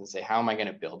backwards and say, how am I going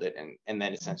to build it? And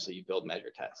then essentially you build,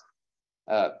 measure, test.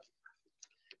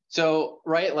 So,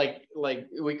 right, like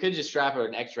we could just strap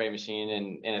an X-ray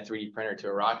machine and a 3D printer to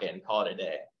a rocket and call it a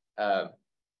day. How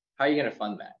are you going to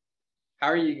fund that? How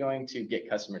are you going to get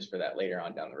customers for that later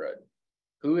on down the road?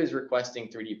 Who is requesting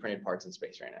 3D printed parts in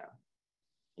space right now?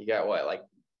 You got what, like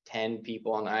 10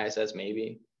 people on the ISS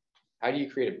maybe? How do you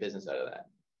create a business out of that?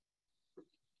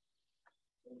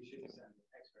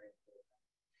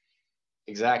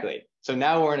 Exactly. So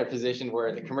now we're in a position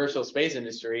where the commercial space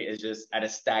industry is just at a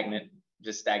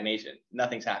stagnation.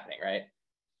 Nothing's happening, right?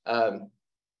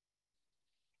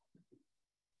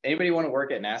 Anybody want to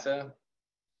work at NASA?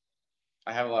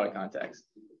 I have a lot of contacts.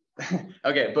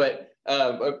 Okay, but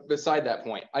beside that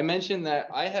point, I mentioned that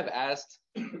I have asked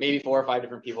maybe 4 or 5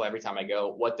 different people every time I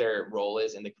go what their role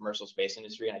is in the commercial space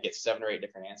industry, and I get 7 or 8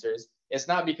 different answers. It's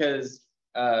not because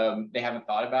they haven't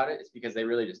thought about it, it's because they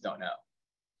really just don't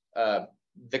know.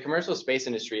 The commercial space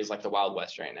industry is like the Wild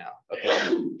West right now.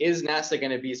 Okay, is NASA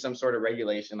going to be some sort of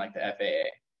regulation like the FAA?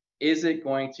 Is it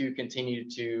going to continue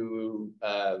to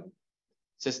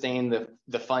sustain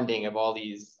the funding of all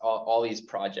these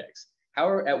projects?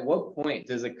 At what point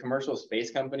does a commercial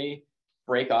space company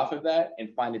break off of that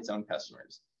and find its own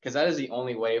customers? Because that is the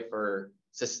only way for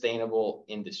sustainable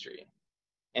industry.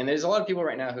 And there's a lot of people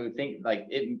right now who think like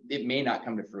it may not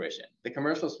come to fruition. The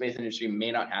commercial space industry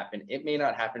may not happen. It may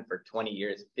not happen for 20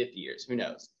 years, 50 years, who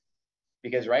knows?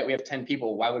 Because, right, we have 10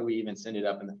 people. Why would we even send it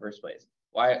up in the first place?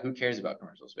 Who cares about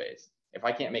commercial space? If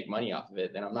I can't make money off of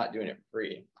it, then I'm not doing it for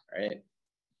free, right?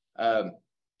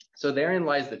 So therein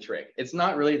lies the trick. It's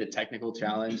not really the technical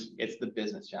challenge, it's the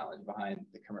business challenge behind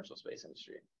the commercial space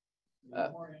industry. Are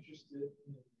you more interested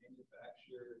in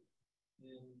manufacture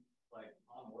in like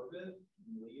on orbit,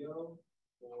 LEO,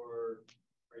 or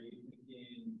are you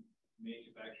thinking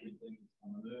manufacturing things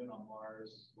on the moon, on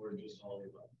Mars, or just all the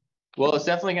above? Well, it's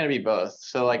definitely going to be both.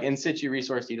 So like in situ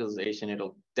resource utilization,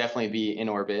 it'll definitely be in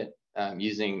orbit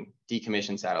using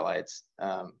decommissioned satellites.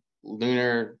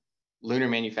 Lunar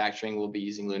manufacturing will be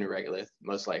using lunar regolith,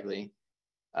 most likely.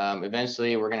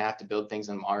 Eventually, we're going to have to build things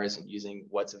on Mars and using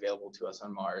what's available to us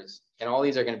on Mars. And all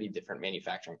these are going to be different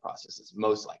manufacturing processes,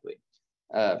 most likely.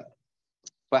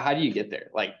 But how do you get there?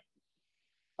 Like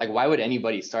why would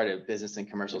anybody start a business in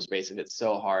commercial space if it's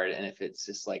so hard and if it's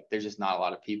just like there's just not a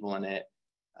lot of people in it,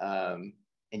 and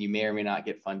you may or may not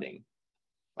get funding?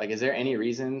 Like, is there any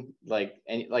reason? Why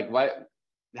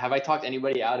have I talked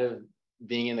anybody out of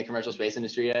being in the commercial space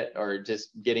industry yet, or just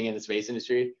getting in the space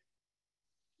industry?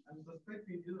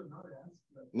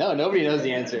 No, nobody knows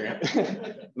the answer.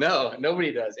 No,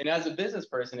 nobody does. And as a business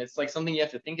person, it's like something you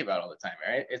have to think about all the time,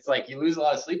 right? It's like you lose a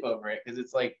lot of sleep over it because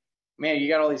it's like, man, you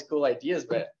got all these cool ideas,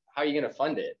 but how are you going to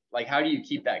fund it? Like, how do you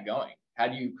keep that going? How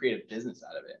do you create a business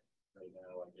out of it? Right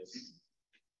now, I guess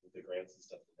with the grants and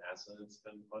stuff that NASA has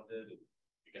been funded,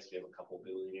 I guess we have a couple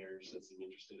billionaires that seem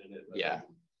interested in it. But yeah.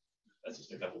 That's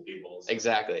just a couple people. So.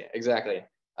 Exactly. What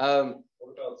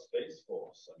about Space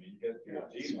Force? I mean, you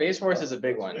get Space Force is a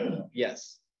big one.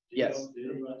 Yes. Yes.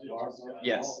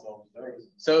 Yes.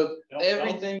 So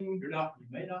everything. You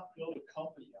may not build a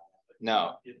company out of it.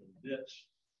 No. Niche.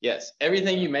 Yes.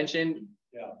 Everything you mentioned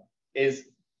is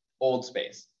old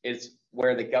space. It's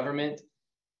where the government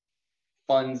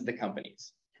funds the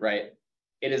companies, right?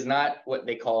 It is not what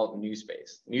they call new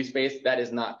space. New space, that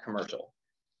is not commercial.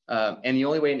 And the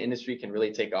only way an industry can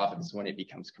really take off is when it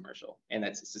becomes commercial and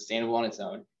that's sustainable on its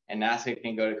own. And NASA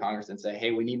can go to Congress and say,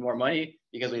 hey, we need more money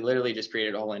because we literally just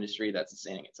created a whole industry that's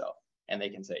sustaining itself. And they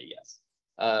can say yes.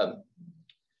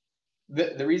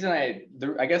 The reason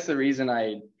I guess the reason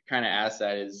I kind of asked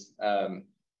that is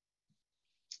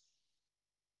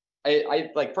I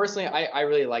like personally, I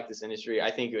really like this industry. I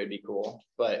think it would be cool,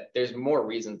 but there's more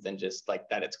reasons than just like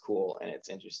that it's cool and it's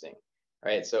interesting,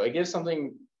 right? So it gives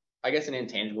something, I guess, an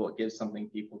intangible. It gives something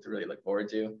people to really look forward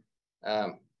to.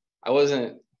 I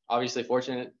wasn't obviously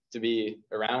fortunate to be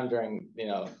around during,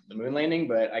 the moon landing,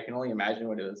 but I can only imagine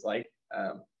what it was like.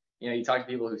 You talk to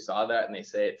people who saw that and they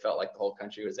say it felt like the whole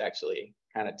country was actually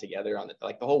kind of together on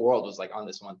like the whole world was like on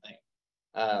this one thing.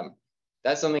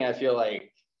 That's something I feel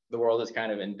like the world is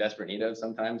kind of in desperate need of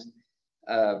sometimes.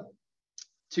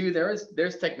 Two,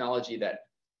 there's technology that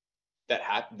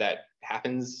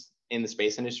happens in the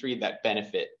space industry that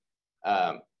benefit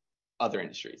other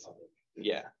industries.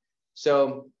 Yeah.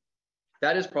 So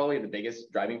that is probably the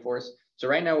biggest driving force. So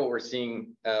right now what we're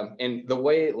seeing, and the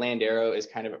way Aero is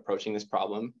kind of approaching this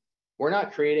problem, we're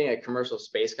not creating a commercial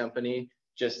space company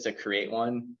just to create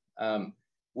one.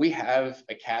 We have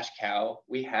a cash cow.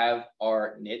 We have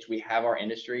our niche. We have our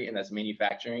industry, and that's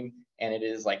manufacturing. And it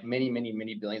is like many, many,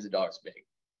 many billions of dollars big.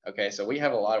 Okay, so we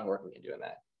have a lot of work we can do in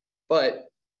that. But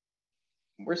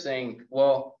we're saying,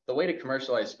 well, the way to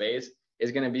commercialize space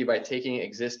is going to be by taking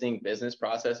existing business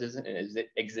processes and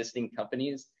existing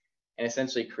companies and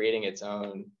essentially creating its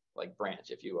own like branch,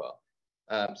 if you will.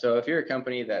 So if you're a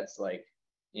company that's like,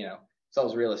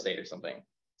 sells real estate or something,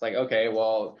 it's like, okay,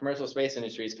 well, commercial space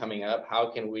industry is coming up. How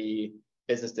can we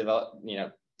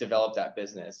develop that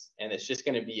business? And it's just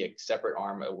going to be a separate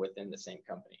arm within the same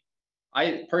company.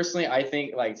 I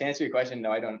think, like, to answer your question,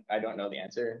 no, I don't know the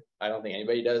answer. I don't think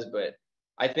anybody does, but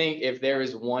I think if there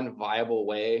is one viable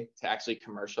way to actually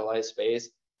commercialize space,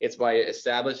 it's by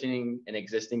establishing an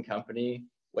existing company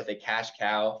with a cash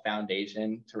cow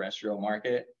foundation terrestrial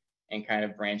market and kind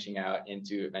of branching out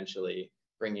into eventually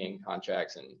bringing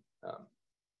contracts and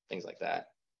things like that.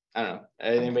 I don't know.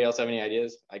 Anybody else have any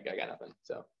ideas? I got nothing.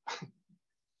 So. I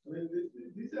mean,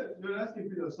 you're asking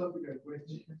philosophical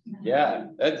questions. Yeah,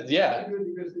 that's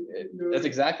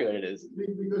exactly what it is.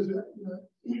 Because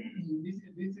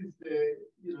this is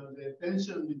the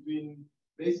tension between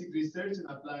basic research and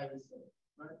applied research,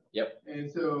 right? Yep.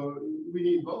 And so we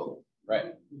need both,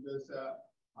 right? Because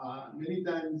many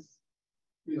times,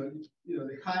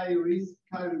 the high risk,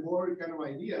 high reward kind of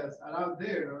ideas are out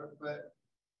there, but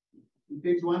it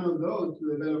takes one of those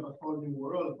to develop a whole new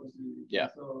world of possibilities. Yeah.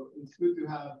 So it's good to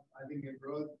have, I think, a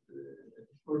broad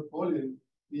portfolio,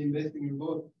 be investing in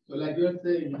both. So like you're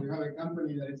saying, you have a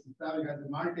company that is established as a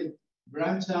market,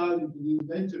 branch out into this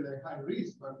venture at high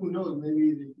risk, but who knows,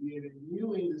 maybe they create a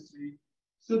new industry,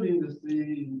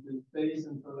 sub-industry into space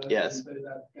and so that, yes.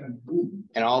 that can boom.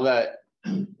 And all that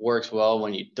works well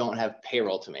when you don't have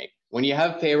payroll to make. When you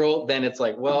have payroll, then it's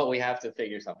like, well, we have to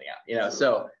figure something out,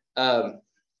 so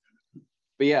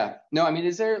but yeah, no, I mean,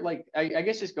 is there like, I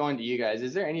guess just going to you guys,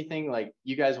 is there anything like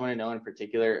you guys want to know in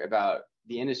particular about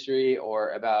the industry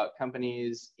or about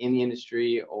companies in the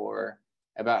industry or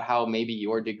about how maybe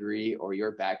your degree or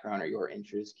your background or your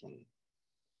interest can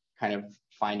kind of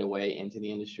find a way into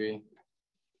the industry?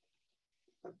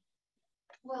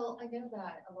 Well, I know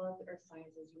that a lot of the earth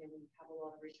sciences, we have a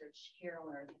lot of research here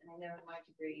on Earth, and I know in my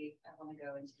degree, I want to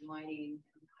go into mining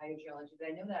and hydrogeology, but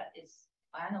I know that is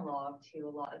analog to a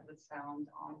lot of what's found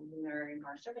on lunar and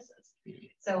Mars surfaces.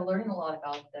 So learning a lot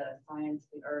about the science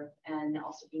of the Earth and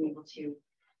also being able to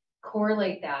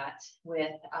correlate that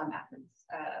with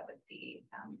with the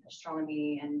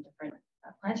astronomy and different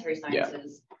planetary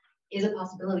sciences is a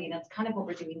possibility, and that's kind of what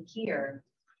we're doing here.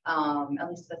 At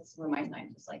least that's where my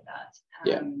scientists like that.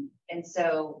 And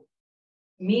so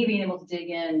me being able to dig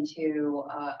into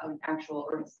an actual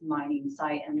Earth mining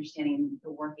site and understanding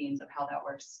the workings of how that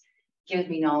works gives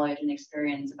me knowledge and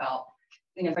experience about,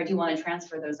 if I do want to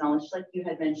transfer those knowledge, like you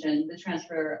had mentioned, the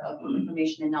transfer of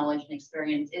information and knowledge and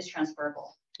experience is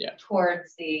transferable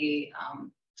towards the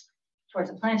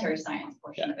planetary science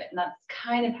portion of it. And that's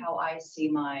kind of how I see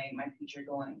my future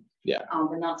going.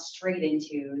 But not straight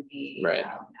into the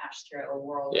astro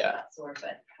world of that sort,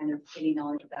 but kind of getting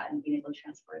knowledge of that and being able to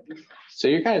transfer it. So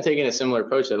you're kind of taking a similar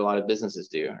approach that a lot of businesses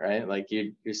do, right? Like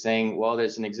you're saying, well,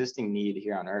 there's an existing need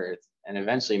here on Earth, and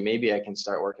eventually maybe I can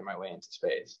start working my way into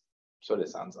space. That's what it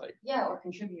sounds like. Yeah, or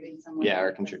contributing somewhere. Yeah,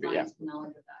 or contribute. Yeah. Knowledge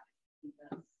of that.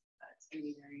 That's going to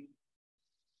be very,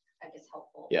 I guess,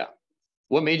 helpful. Yeah.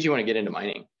 What made you want to get into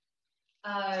mining?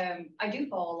 I do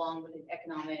follow along with the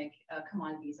economic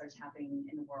commodities that's happening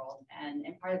in the world, and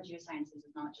part of geosciences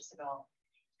is not just about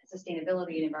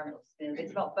sustainability and environmental sustainability.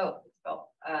 It's about both. It's about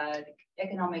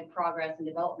economic progress and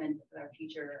development that our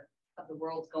future of the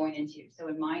world's going into. So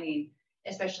in mining,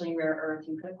 especially in rare earth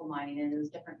and critical mining and those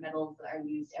different metals that are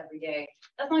used every day,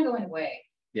 that's not going away.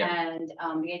 And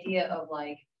the idea of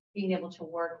like being able to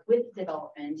work with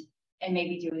development and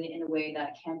maybe doing it in a way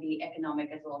that can be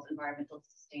economic as well as environmental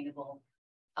sustainable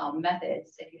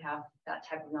methods, if you have that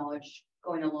type of knowledge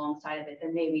going alongside of it,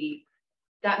 then maybe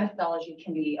that methodology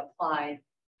can be applied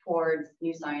towards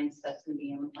new science that's going to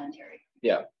be in the planetary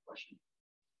portion.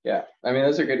 Yeah, I mean,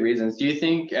 those are good reasons. Do you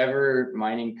think ever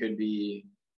mining could be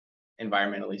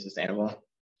environmentally sustainable?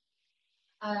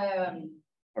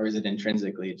 Or is it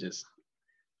intrinsically just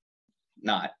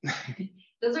not?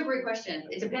 Those are great questions.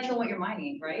 It depends on what you're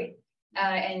mining, right?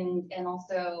 And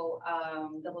also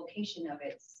the location of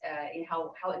it, and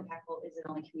how impactful is it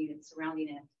on the community surrounding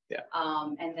it? Yeah.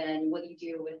 And then what you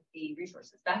do with the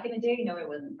resources. Back in the day, no, it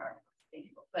wasn't environmentally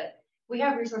sustainable, but we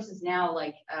have resources now.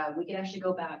 Like we can actually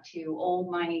go back to old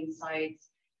mining sites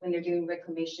when they're doing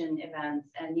reclamation events,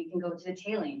 and you can go to the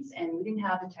tailings. And we didn't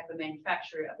have the type of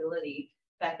manufacturability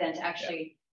back then to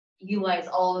actually utilize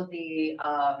all of the,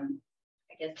 I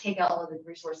guess, take out all of the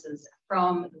resources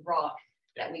from the rock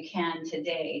that we can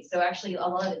today. So actually a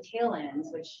lot of the tail ends,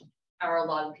 which are a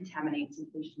lot of contaminants and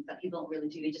pollutions that people don't really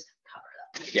do, they just cover it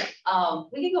up. Yeah.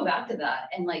 We can go back to that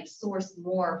and like source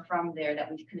more from there that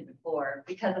we couldn't before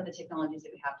because of the technologies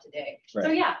that we have today. Right.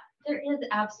 So yeah, there is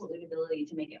absolutely the ability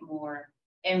to make it more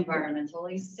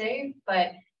environmentally safe,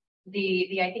 but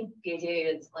I think the idea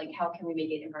is like, how can we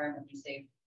make it environmentally safe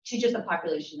to just the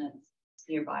population that's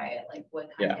nearby it? Like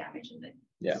what kind of damage is it?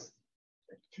 The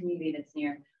community that's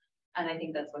near. And I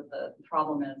think that's what the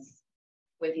problem is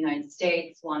with the United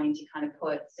States wanting to kind of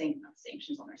put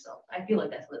sanctions on ourselves. I feel like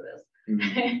that's what it is.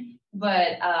 Mm-hmm.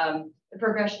 But the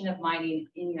progression of mining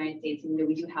in the United States, and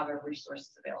we do have our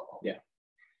resources available. Yeah.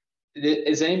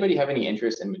 Does anybody have any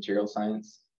interest in material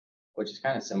science, which is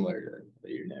kind of similar to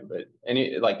what you're doing, but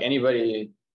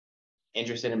anybody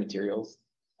interested in materials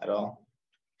at all?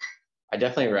 I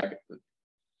definitely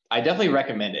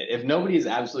recommend it. If nobody is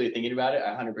absolutely thinking about it,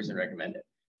 I 100% recommend it.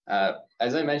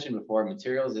 As I mentioned before,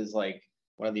 materials is like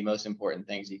one of the most important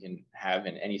things you can have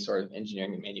in any sort of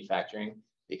engineering and manufacturing,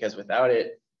 because without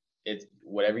it, it's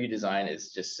whatever you design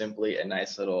is just simply a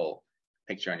nice little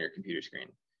picture on your computer screen.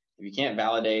 If you can't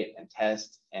validate and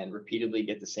test and repeatedly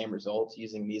get the same results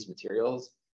using these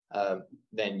materials,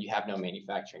 then you have no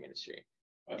manufacturing industry.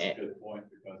 That's a good point,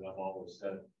 because I've always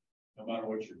said, no matter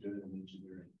what you're doing in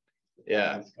engineering,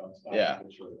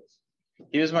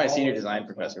 he was my senior design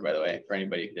professor, by the way, for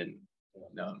anybody who didn't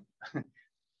know him.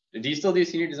 Do you still do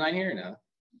senior design here or no?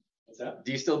 What's that?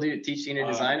 Do you still teach senior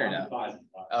design or no? Fine.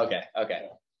 Okay. Yeah.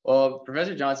 Well,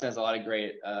 Professor Johnson has a lot of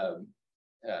great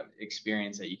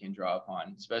experience that you can draw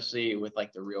upon, especially with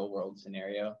like the real world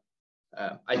scenario.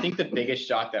 I think the biggest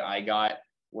shock that I got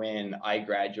when I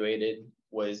graduated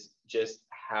was just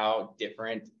how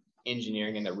different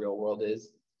engineering in the real world is.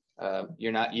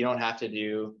 You don't have to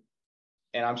do,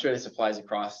 and I'm sure this applies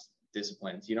across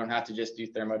disciplines, you don't have to just do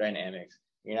thermodynamics.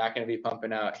 You're not going to be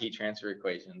pumping out heat transfer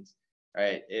equations,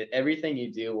 right? Everything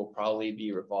you do will probably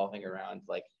be revolving around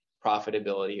like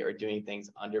profitability or doing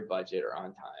things under budget or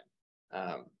on time.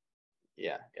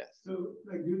 Yes. So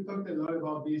like you talked a lot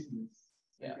about business.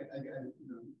 Yeah.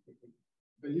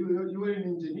 But you were an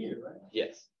engineer, right?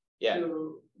 Yes. Yeah.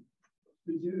 So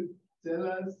could you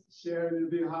share a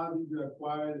little bit, how did you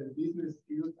acquire the business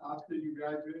skills after you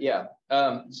graduated? Yeah.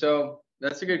 So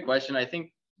that's a good question. I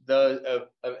think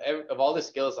of all the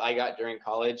skills I got during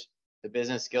college, the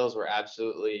business skills were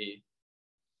absolutely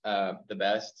the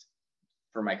best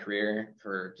for my career,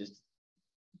 for just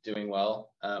doing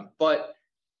well. But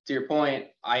to your point,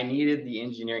 I needed the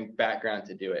engineering background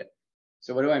to do it.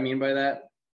 So what do I mean by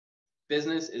that?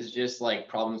 Business is just like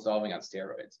problem solving on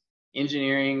steroids.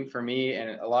 Engineering for me,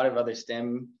 and a lot of other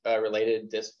STEM related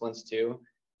disciplines too,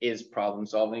 is problem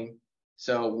solving.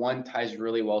 So one ties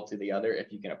really well to the other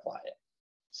if you can apply it.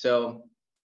 So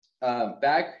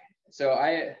back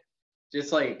to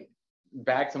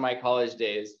my college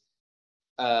days,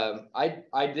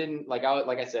 I didn't like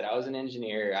I said, I was an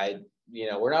engineer.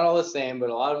 We're not all the same, but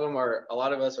a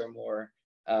lot of us are more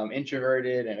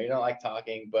introverted, and we don't like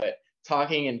talking, but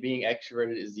talking and being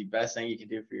extroverted is the best thing you can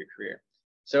do for your career.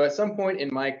 So at some point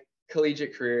in my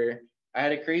collegiate career, I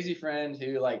had a crazy friend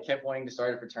who like kept wanting to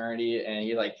start a fraternity, and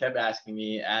he like kept asking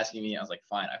me. I was like,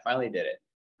 fine, I finally did it,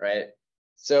 right?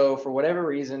 So for whatever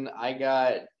reason, I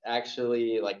got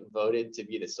actually like voted to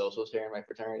be the social chair in my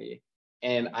fraternity.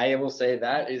 And I will say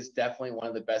that is definitely one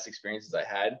of the best experiences I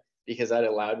had, because that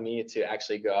allowed me to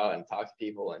actually go out and talk to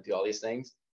people and do all these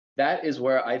things. that is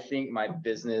where I think my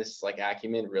business like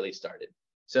acumen really started.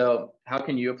 So how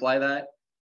can you apply that?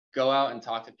 Go out and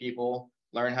talk to people,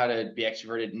 learn how to be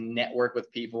extroverted, network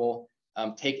with people,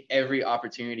 take every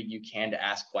opportunity you can to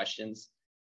ask questions.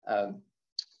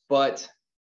 But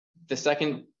the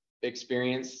second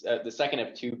experience, the second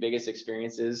of two biggest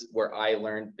experiences where I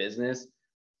learned business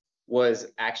was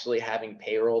actually having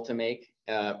payroll to make,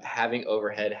 having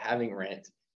overhead, having rent.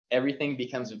 Everything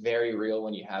becomes very real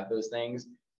when you have those things,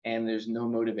 and there's no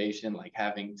motivation like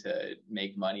having to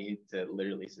make money to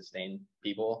literally sustain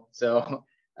people. So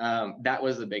that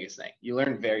was the biggest thing. You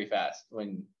learn very fast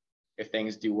if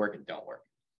things do work and don't work.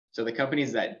 So the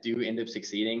companies that do end up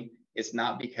succeeding, it's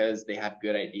not because they have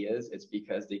good ideas, it's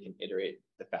because they can iterate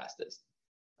the fastest.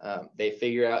 They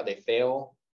figure out, they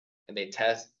fail, and they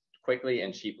test quickly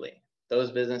and cheaply.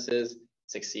 Those businesses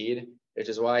succeed, which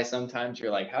is why sometimes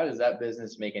you're like, how does that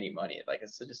business make any money? Like,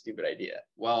 it's such a stupid idea.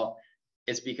 Well,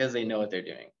 it's because they know what they're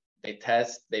doing. They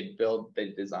test, they build,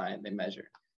 they design, they measure.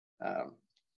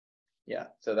 Yeah,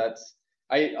 so that's,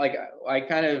 I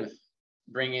kind of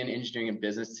bring in engineering and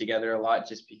business together a lot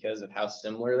just because of how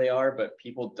similar they are, but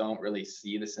people don't really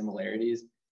see the similarities.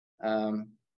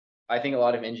 I think a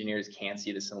lot of engineers can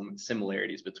see the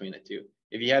similarities between the two.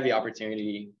 If you have the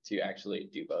opportunity to actually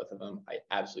do both of them, I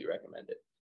absolutely recommend it.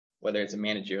 Whether it's a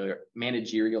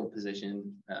managerial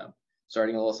position,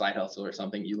 starting a little side hustle or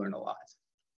something, you learn a lot.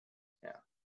 Yeah.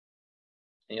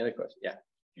 Any other questions? Yeah.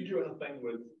 Do you do anything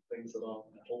with things that aren't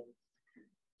metal?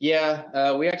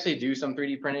 Yeah, we actually do some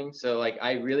 3D printing. So like,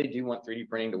 I really do want 3D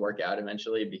printing to work out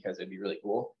eventually because it'd be really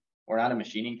cool. We're not a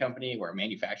machining company, we're a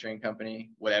manufacturing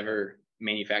company. Whatever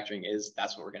manufacturing is,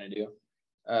 that's what we're gonna do.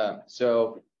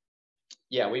 So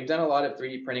yeah, we've done a lot of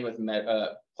 3D printing with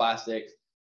plastics.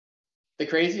 The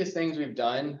craziest things we've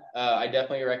done, I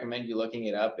definitely recommend you looking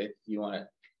it up if you want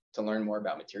to learn more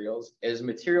about materials, is a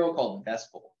material called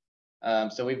Vespol.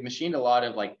 So we've machined a lot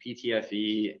of like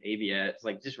PTFE, ABS,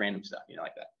 like just random stuff,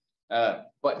 like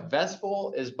that. But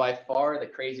Vespol is by far the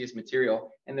craziest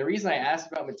material. And the reason I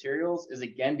asked about materials is,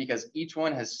 again, because each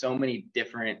one has so many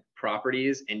different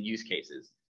properties and use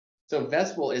cases. So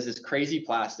Vespol is this crazy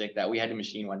plastic that we had to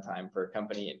machine one time for a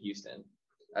company in Houston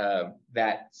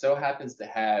that so happens to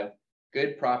have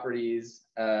good properties,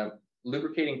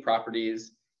 lubricating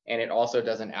properties, and it also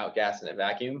doesn't outgas in a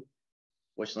vacuum,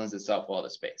 which lends itself well to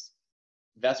space.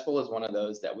 Vespol is one of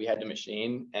those that we had to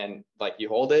machine, and like you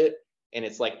hold it and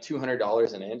it's like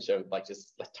 $200 an inch of like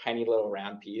just a tiny little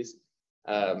round piece.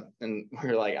 And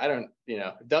we're like,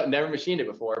 never machined it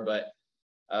before, but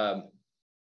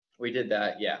we did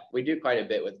that. Yeah, we do quite a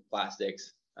bit with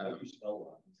plastics. How do you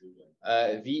spell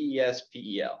that? Vespel.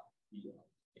 Yeah.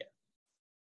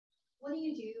 What do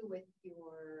you do with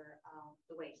your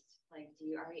the waste? Like,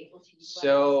 are you able to?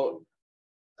 So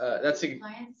that's a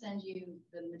clients send you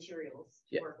the materials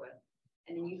to work with,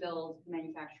 and then you build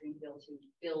manufacturing to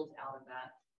build out of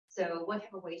that. So what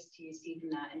type of waste do you see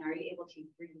from that, and are you able to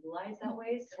reutilize that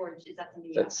waste, or is that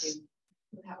something you have to?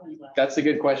 That's a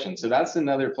good question. So that's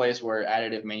another place where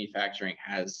additive manufacturing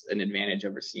has an advantage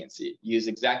over CNC. Use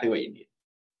exactly what you need.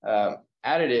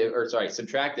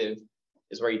 Subtractive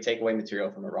is where you take away material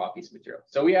from a raw piece of material.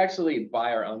 So we actually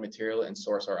buy our own material and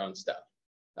source our own stuff.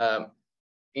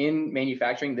 In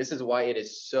manufacturing, this is why it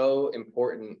is so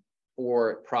important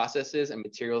for processes and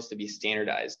materials to be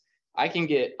standardized. I can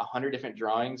get 100 different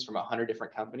drawings from 100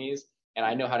 different companies, and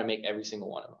I know how to make every single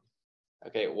one of them.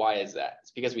 Okay, why is that?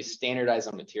 It's because we standardize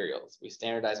on materials. We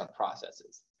standardize on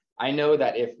processes. I know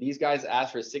that if these guys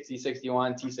ask for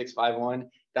 6061 T651,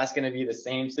 that's going to be the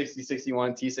same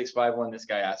 6061 T651 this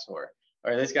guy asked for.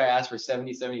 Or this guy asked for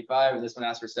 7075, and this one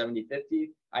asked for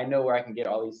 7050. I know where I can get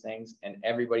all these things, and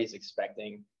everybody's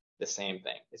expecting the same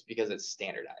thing. It's because it's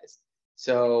standardized.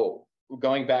 So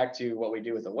going back to what we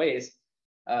do with the waste,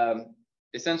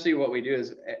 essentially what we do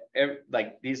is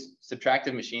like these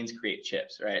subtractive machines create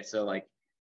chips, right? So like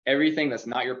everything that's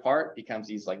not your part becomes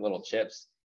these like little chips,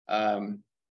 and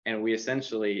we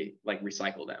essentially like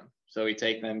recycle them. So we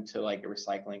take them to like a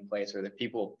recycling place where the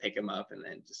people pick them up, and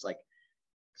then just like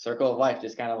circle of life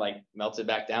just kind of like melts it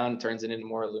back down, turns it into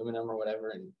more aluminum or whatever,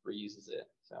 and reuses it.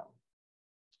 So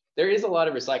there is a lot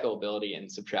of recyclability in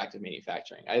subtractive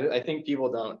manufacturing. I think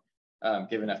people don't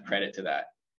give enough credit to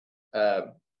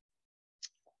that.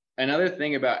 Another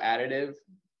thing about additive,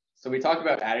 so we talked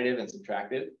about additive and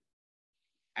subtractive.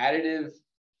 Additive,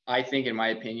 I think, in my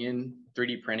opinion,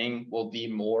 3D printing will be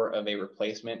more of a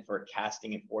replacement for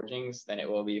casting and forgings than it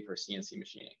will be for CNC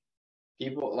machining.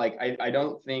 People like, I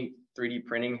don't think 3D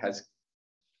printing has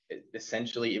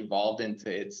essentially evolved into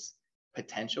its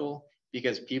potential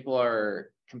because people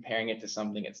are comparing it to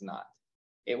something it's not.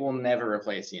 it will never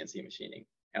replace CNC machining.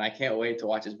 And I can't wait to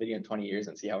watch this video in 20 years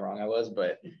and see how wrong I was,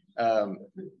 but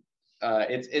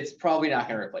it's probably not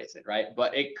going to replace it, right?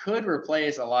 But it could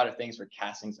replace a lot of things for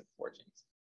castings and forgings,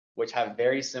 which have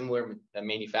very similar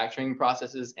manufacturing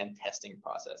processes and testing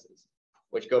processes,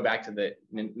 which go back to the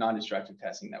non-destructive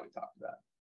testing that we talked about.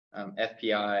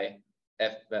 FPI,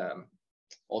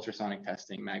 ultrasonic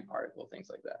testing, mag particle, things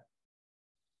like that.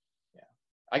 Yeah,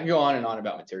 I can go on and on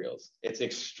about materials. It's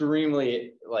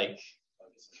extremely like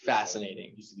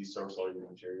fascinating. You source all your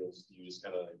materials. Do you just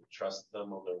kind of trust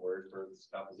them on their word for this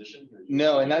composition? Or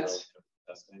no, and that's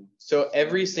testing? So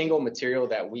every single material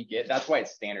that we get, that's why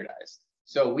it's standardized.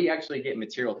 So we actually get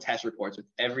material test reports with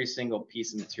every single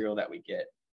piece of material that we get.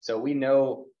 So we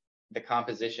know the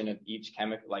composition of each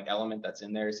chemical, like element that's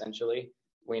in there essentially.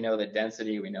 We know the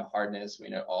density, we know hardness, we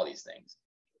know all these things.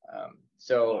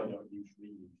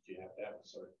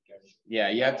 Yeah,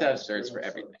 you have to have certs for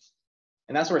everything.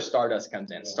 And that's where Stardust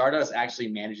comes in. Stardust actually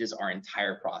manages our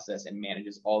entire process and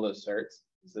manages all those certs.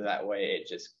 So that way it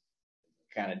just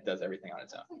kind of does everything on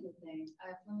its own. That's a good thing.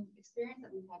 From experience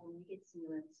that we've had when we get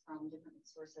stimulants from different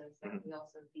sources that we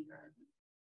also think are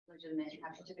legitimate,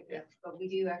 have certificates, but we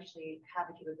do actually have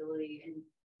the capability and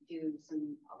do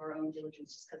some of our own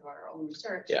diligence just because of our own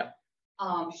research. Yeah.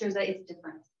 Shows that it's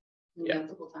different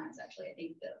multiple times. Actually, I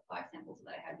think the 5 samples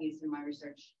that I have used in my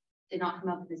research did not come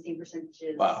up with the same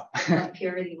percentages of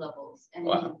purity levels, and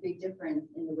it made a big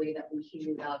difference in the way that we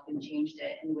heated it up and changed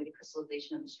it, and the way the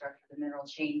crystallization of the structure of the mineral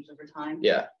changed over time.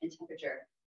 Yeah. And temperature.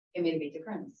 It made a big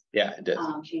difference. Yeah, it did.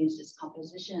 Changed its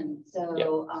composition. So we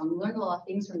learned a lot of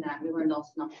things from that. We learned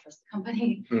also not to trust the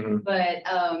company, but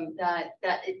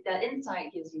that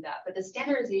insight gives you that. But the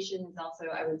standardization is also,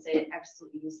 I would say,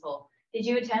 absolutely useful. Did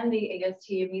you attend the AST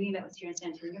meeting that was here in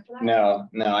San Antonio for that? No,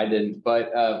 I didn't.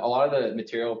 But a lot of the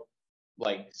material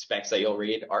like specs that you'll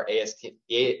read are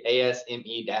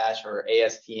ASME dash or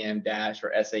ASTM dash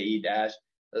or SAE dash.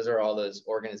 Those are all those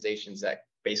organizations that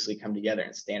basically come together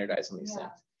and standardize on these things.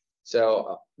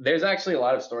 So there's actually a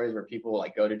lot of stories where people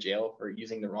like go to jail for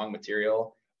using the wrong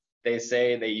material. They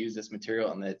say they use this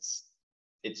material and it's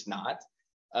not.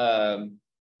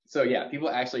 So yeah, people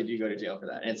actually do go to jail for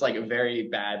that. And it's like a very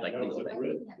bad like legal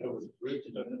thing. There was a bridge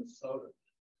in Minnesota.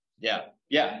 Yeah.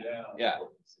 And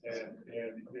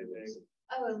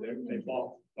they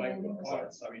bought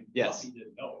parts. I mean, yes. he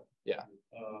didn't know it. Yeah.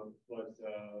 But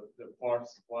the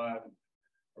parts supplied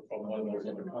were from one of those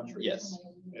other countries. Yes.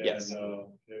 And yes. It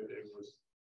was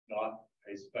not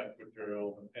a spec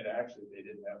material, and actually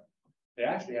they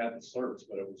actually had the certs,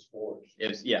 but it was forged. It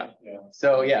was, yeah.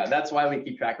 So yeah, that's why we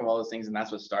keep track of all those things, and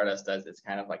that's what Stardust does. It's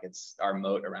kind of like it's our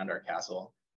moat around our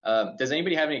castle. Does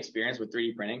anybody have any experience with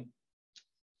 3D printing?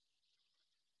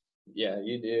 Yeah,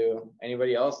 you do.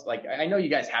 Anybody else? Like, I know you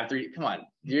guys have 3D. Come on,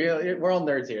 we're all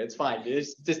nerds here. It's fine.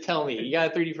 Just tell me. You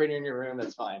got a 3D printer in your room.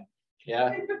 That's fine.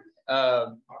 Yeah.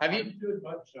 Have you doing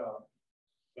much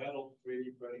metal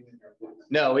 3D printing in your place?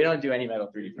 No, we don't do any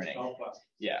metal 3D printing. All plastic.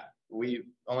 Yeah, we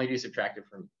only do subtractive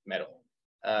from metal.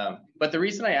 But the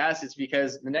reason I ask is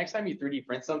because the next time you 3D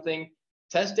print something,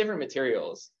 test different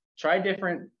materials, try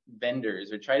different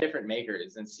vendors or try different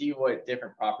makers and see what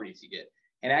different properties you get,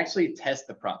 and actually test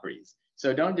the properties.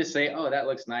 So don't just say, oh, that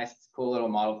looks nice. It's a cool little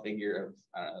model figure of,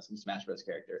 I don't know, some Smash Bros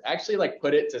character. Actually like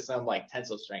put it to some like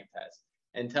tensile strength test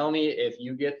and tell me if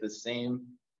you get the same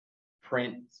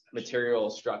print material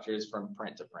structures from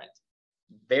print to print.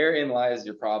 Therein lies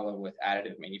your problem with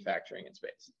additive manufacturing in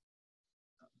space.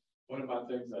 One of my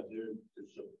things I do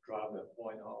to drive that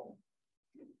point home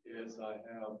is I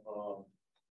have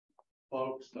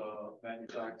folks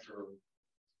manufacture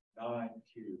 9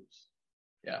 cubes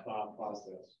by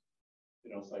process.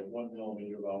 You know, it's like 1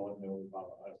 millimeter by 1 millimeter by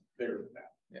bigger than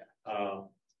that. Yeah.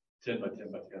 10 by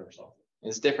 10 by 10 or something.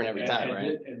 It's different every time,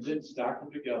 right? And then stack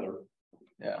them together.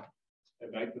 Yeah.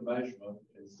 And make the measurement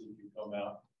and see if you come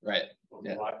out right from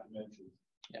the right dimensions.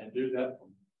 And do that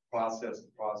from process to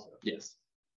process. Yes.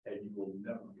 And you will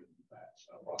never get the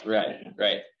batch.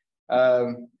 Right.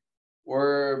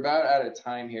 We're about out of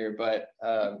time here, but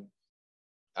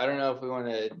I don't know if we want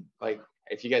to, like,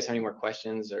 if you guys have any more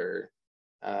questions or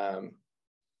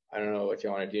I don't know what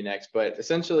you want to do next, but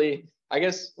essentially, I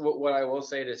guess what I will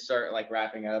say to start like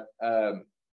wrapping up,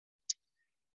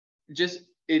 just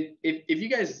if you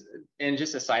guys, and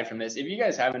just aside from this, if you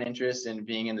guys have an interest in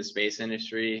being in the space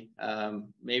industry,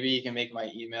 maybe you can make my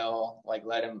email, like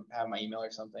let him have my email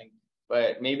or something,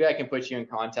 but maybe I can put you in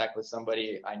contact with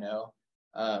somebody I know.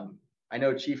 I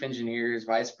know chief engineers,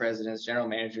 vice presidents, general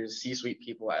managers, C-suite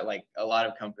people at like a lot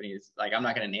of companies. Like I'm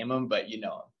not going to name them, but you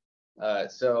know them.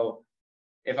 So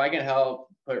if I can help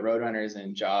put Roadrunners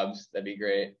in jobs, that'd be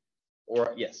great.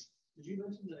 or yes. Did you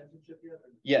mention the internship yet?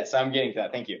 Yes, I'm getting to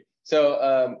that. Thank you.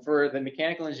 So for the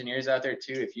mechanical engineers out there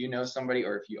too, if you know somebody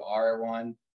or if you are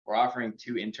one, we're offering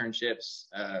 2 internships.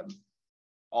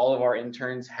 All of our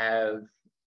interns have,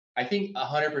 I think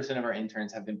 100% of our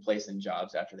interns have been placed in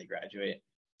jobs after they graduate.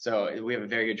 So we have a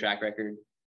very good track record.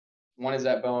 One is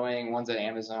at Boeing, one's at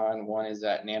Amazon, one is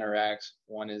at NanoRacks,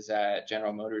 one is at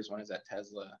General Motors, one is at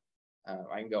Tesla.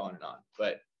 I can go on and on,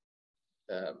 but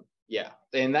yeah,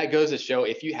 and that goes to show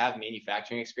if you have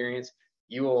manufacturing experience,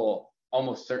 you will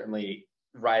almost certainly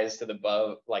rise to the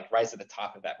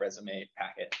top of that resume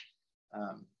packet.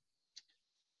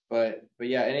 But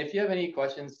yeah, and if you have any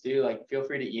questions too, like feel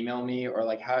free to email me, or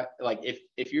like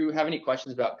if you have any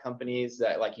questions about companies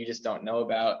that like you just don't know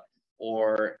about,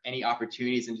 or any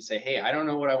opportunities, and just say, hey, I don't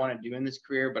know what I want to do in this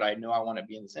career, but I know I want to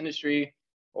be in this industry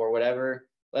or whatever,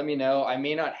 let me know. I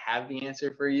may not have the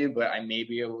answer for you, but I may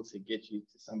be able to get you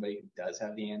to somebody who does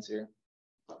have the answer.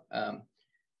 And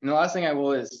the last thing I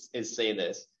will is say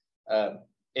this.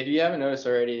 If you haven't noticed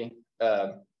already,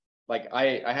 like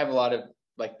I have a lot of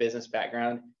like business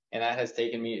background, and that has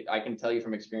taken me, I can tell you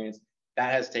from experience,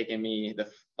 that has taken me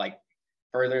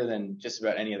further than just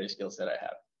about any other skill set I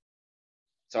have.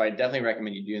 So I definitely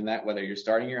recommend you doing that, whether you're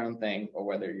starting your own thing or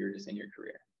whether you're just in your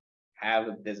career. Have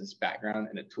a business background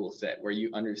and a tool set where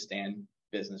you understand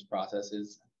business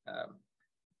processes.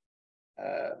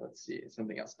 Let's see,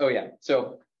 something else. Oh yeah,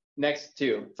 so next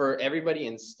too, for everybody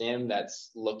in STEM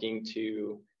that's looking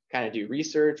to kind of do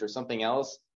research or something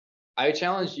else, I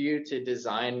challenge you to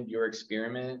design your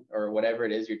experiment or whatever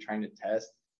it is you're trying to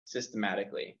test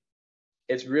systematically.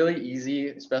 It's really easy,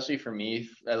 especially for me,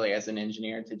 like as an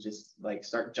engineer, to just like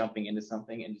start jumping into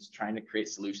something and just trying to create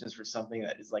solutions for something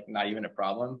that is like not even a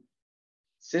problem.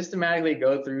 Systematically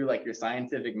go through like your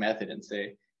scientific method and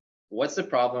say, what's the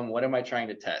problem? What am I trying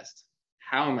to test?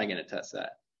 How am I going to test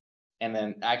that? And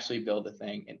then actually build the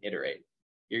thing and iterate.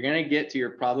 You're going to get to your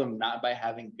problem not by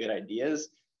having good ideas,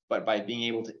 but by being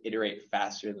able to iterate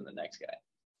faster than the next guy.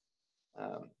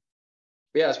 But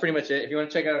yeah, that's pretty much it. If you want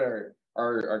to check out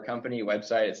our company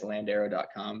website, it's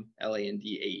landaero.com,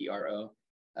 LANDAERO.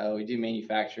 We do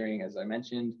manufacturing, as I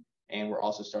mentioned, and we're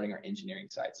also starting our engineering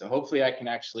side. So hopefully I can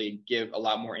actually give a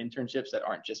lot more internships that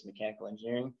aren't just mechanical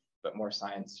engineering, but more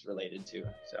science related too.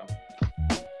 So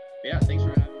yeah, thanks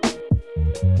for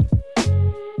having me.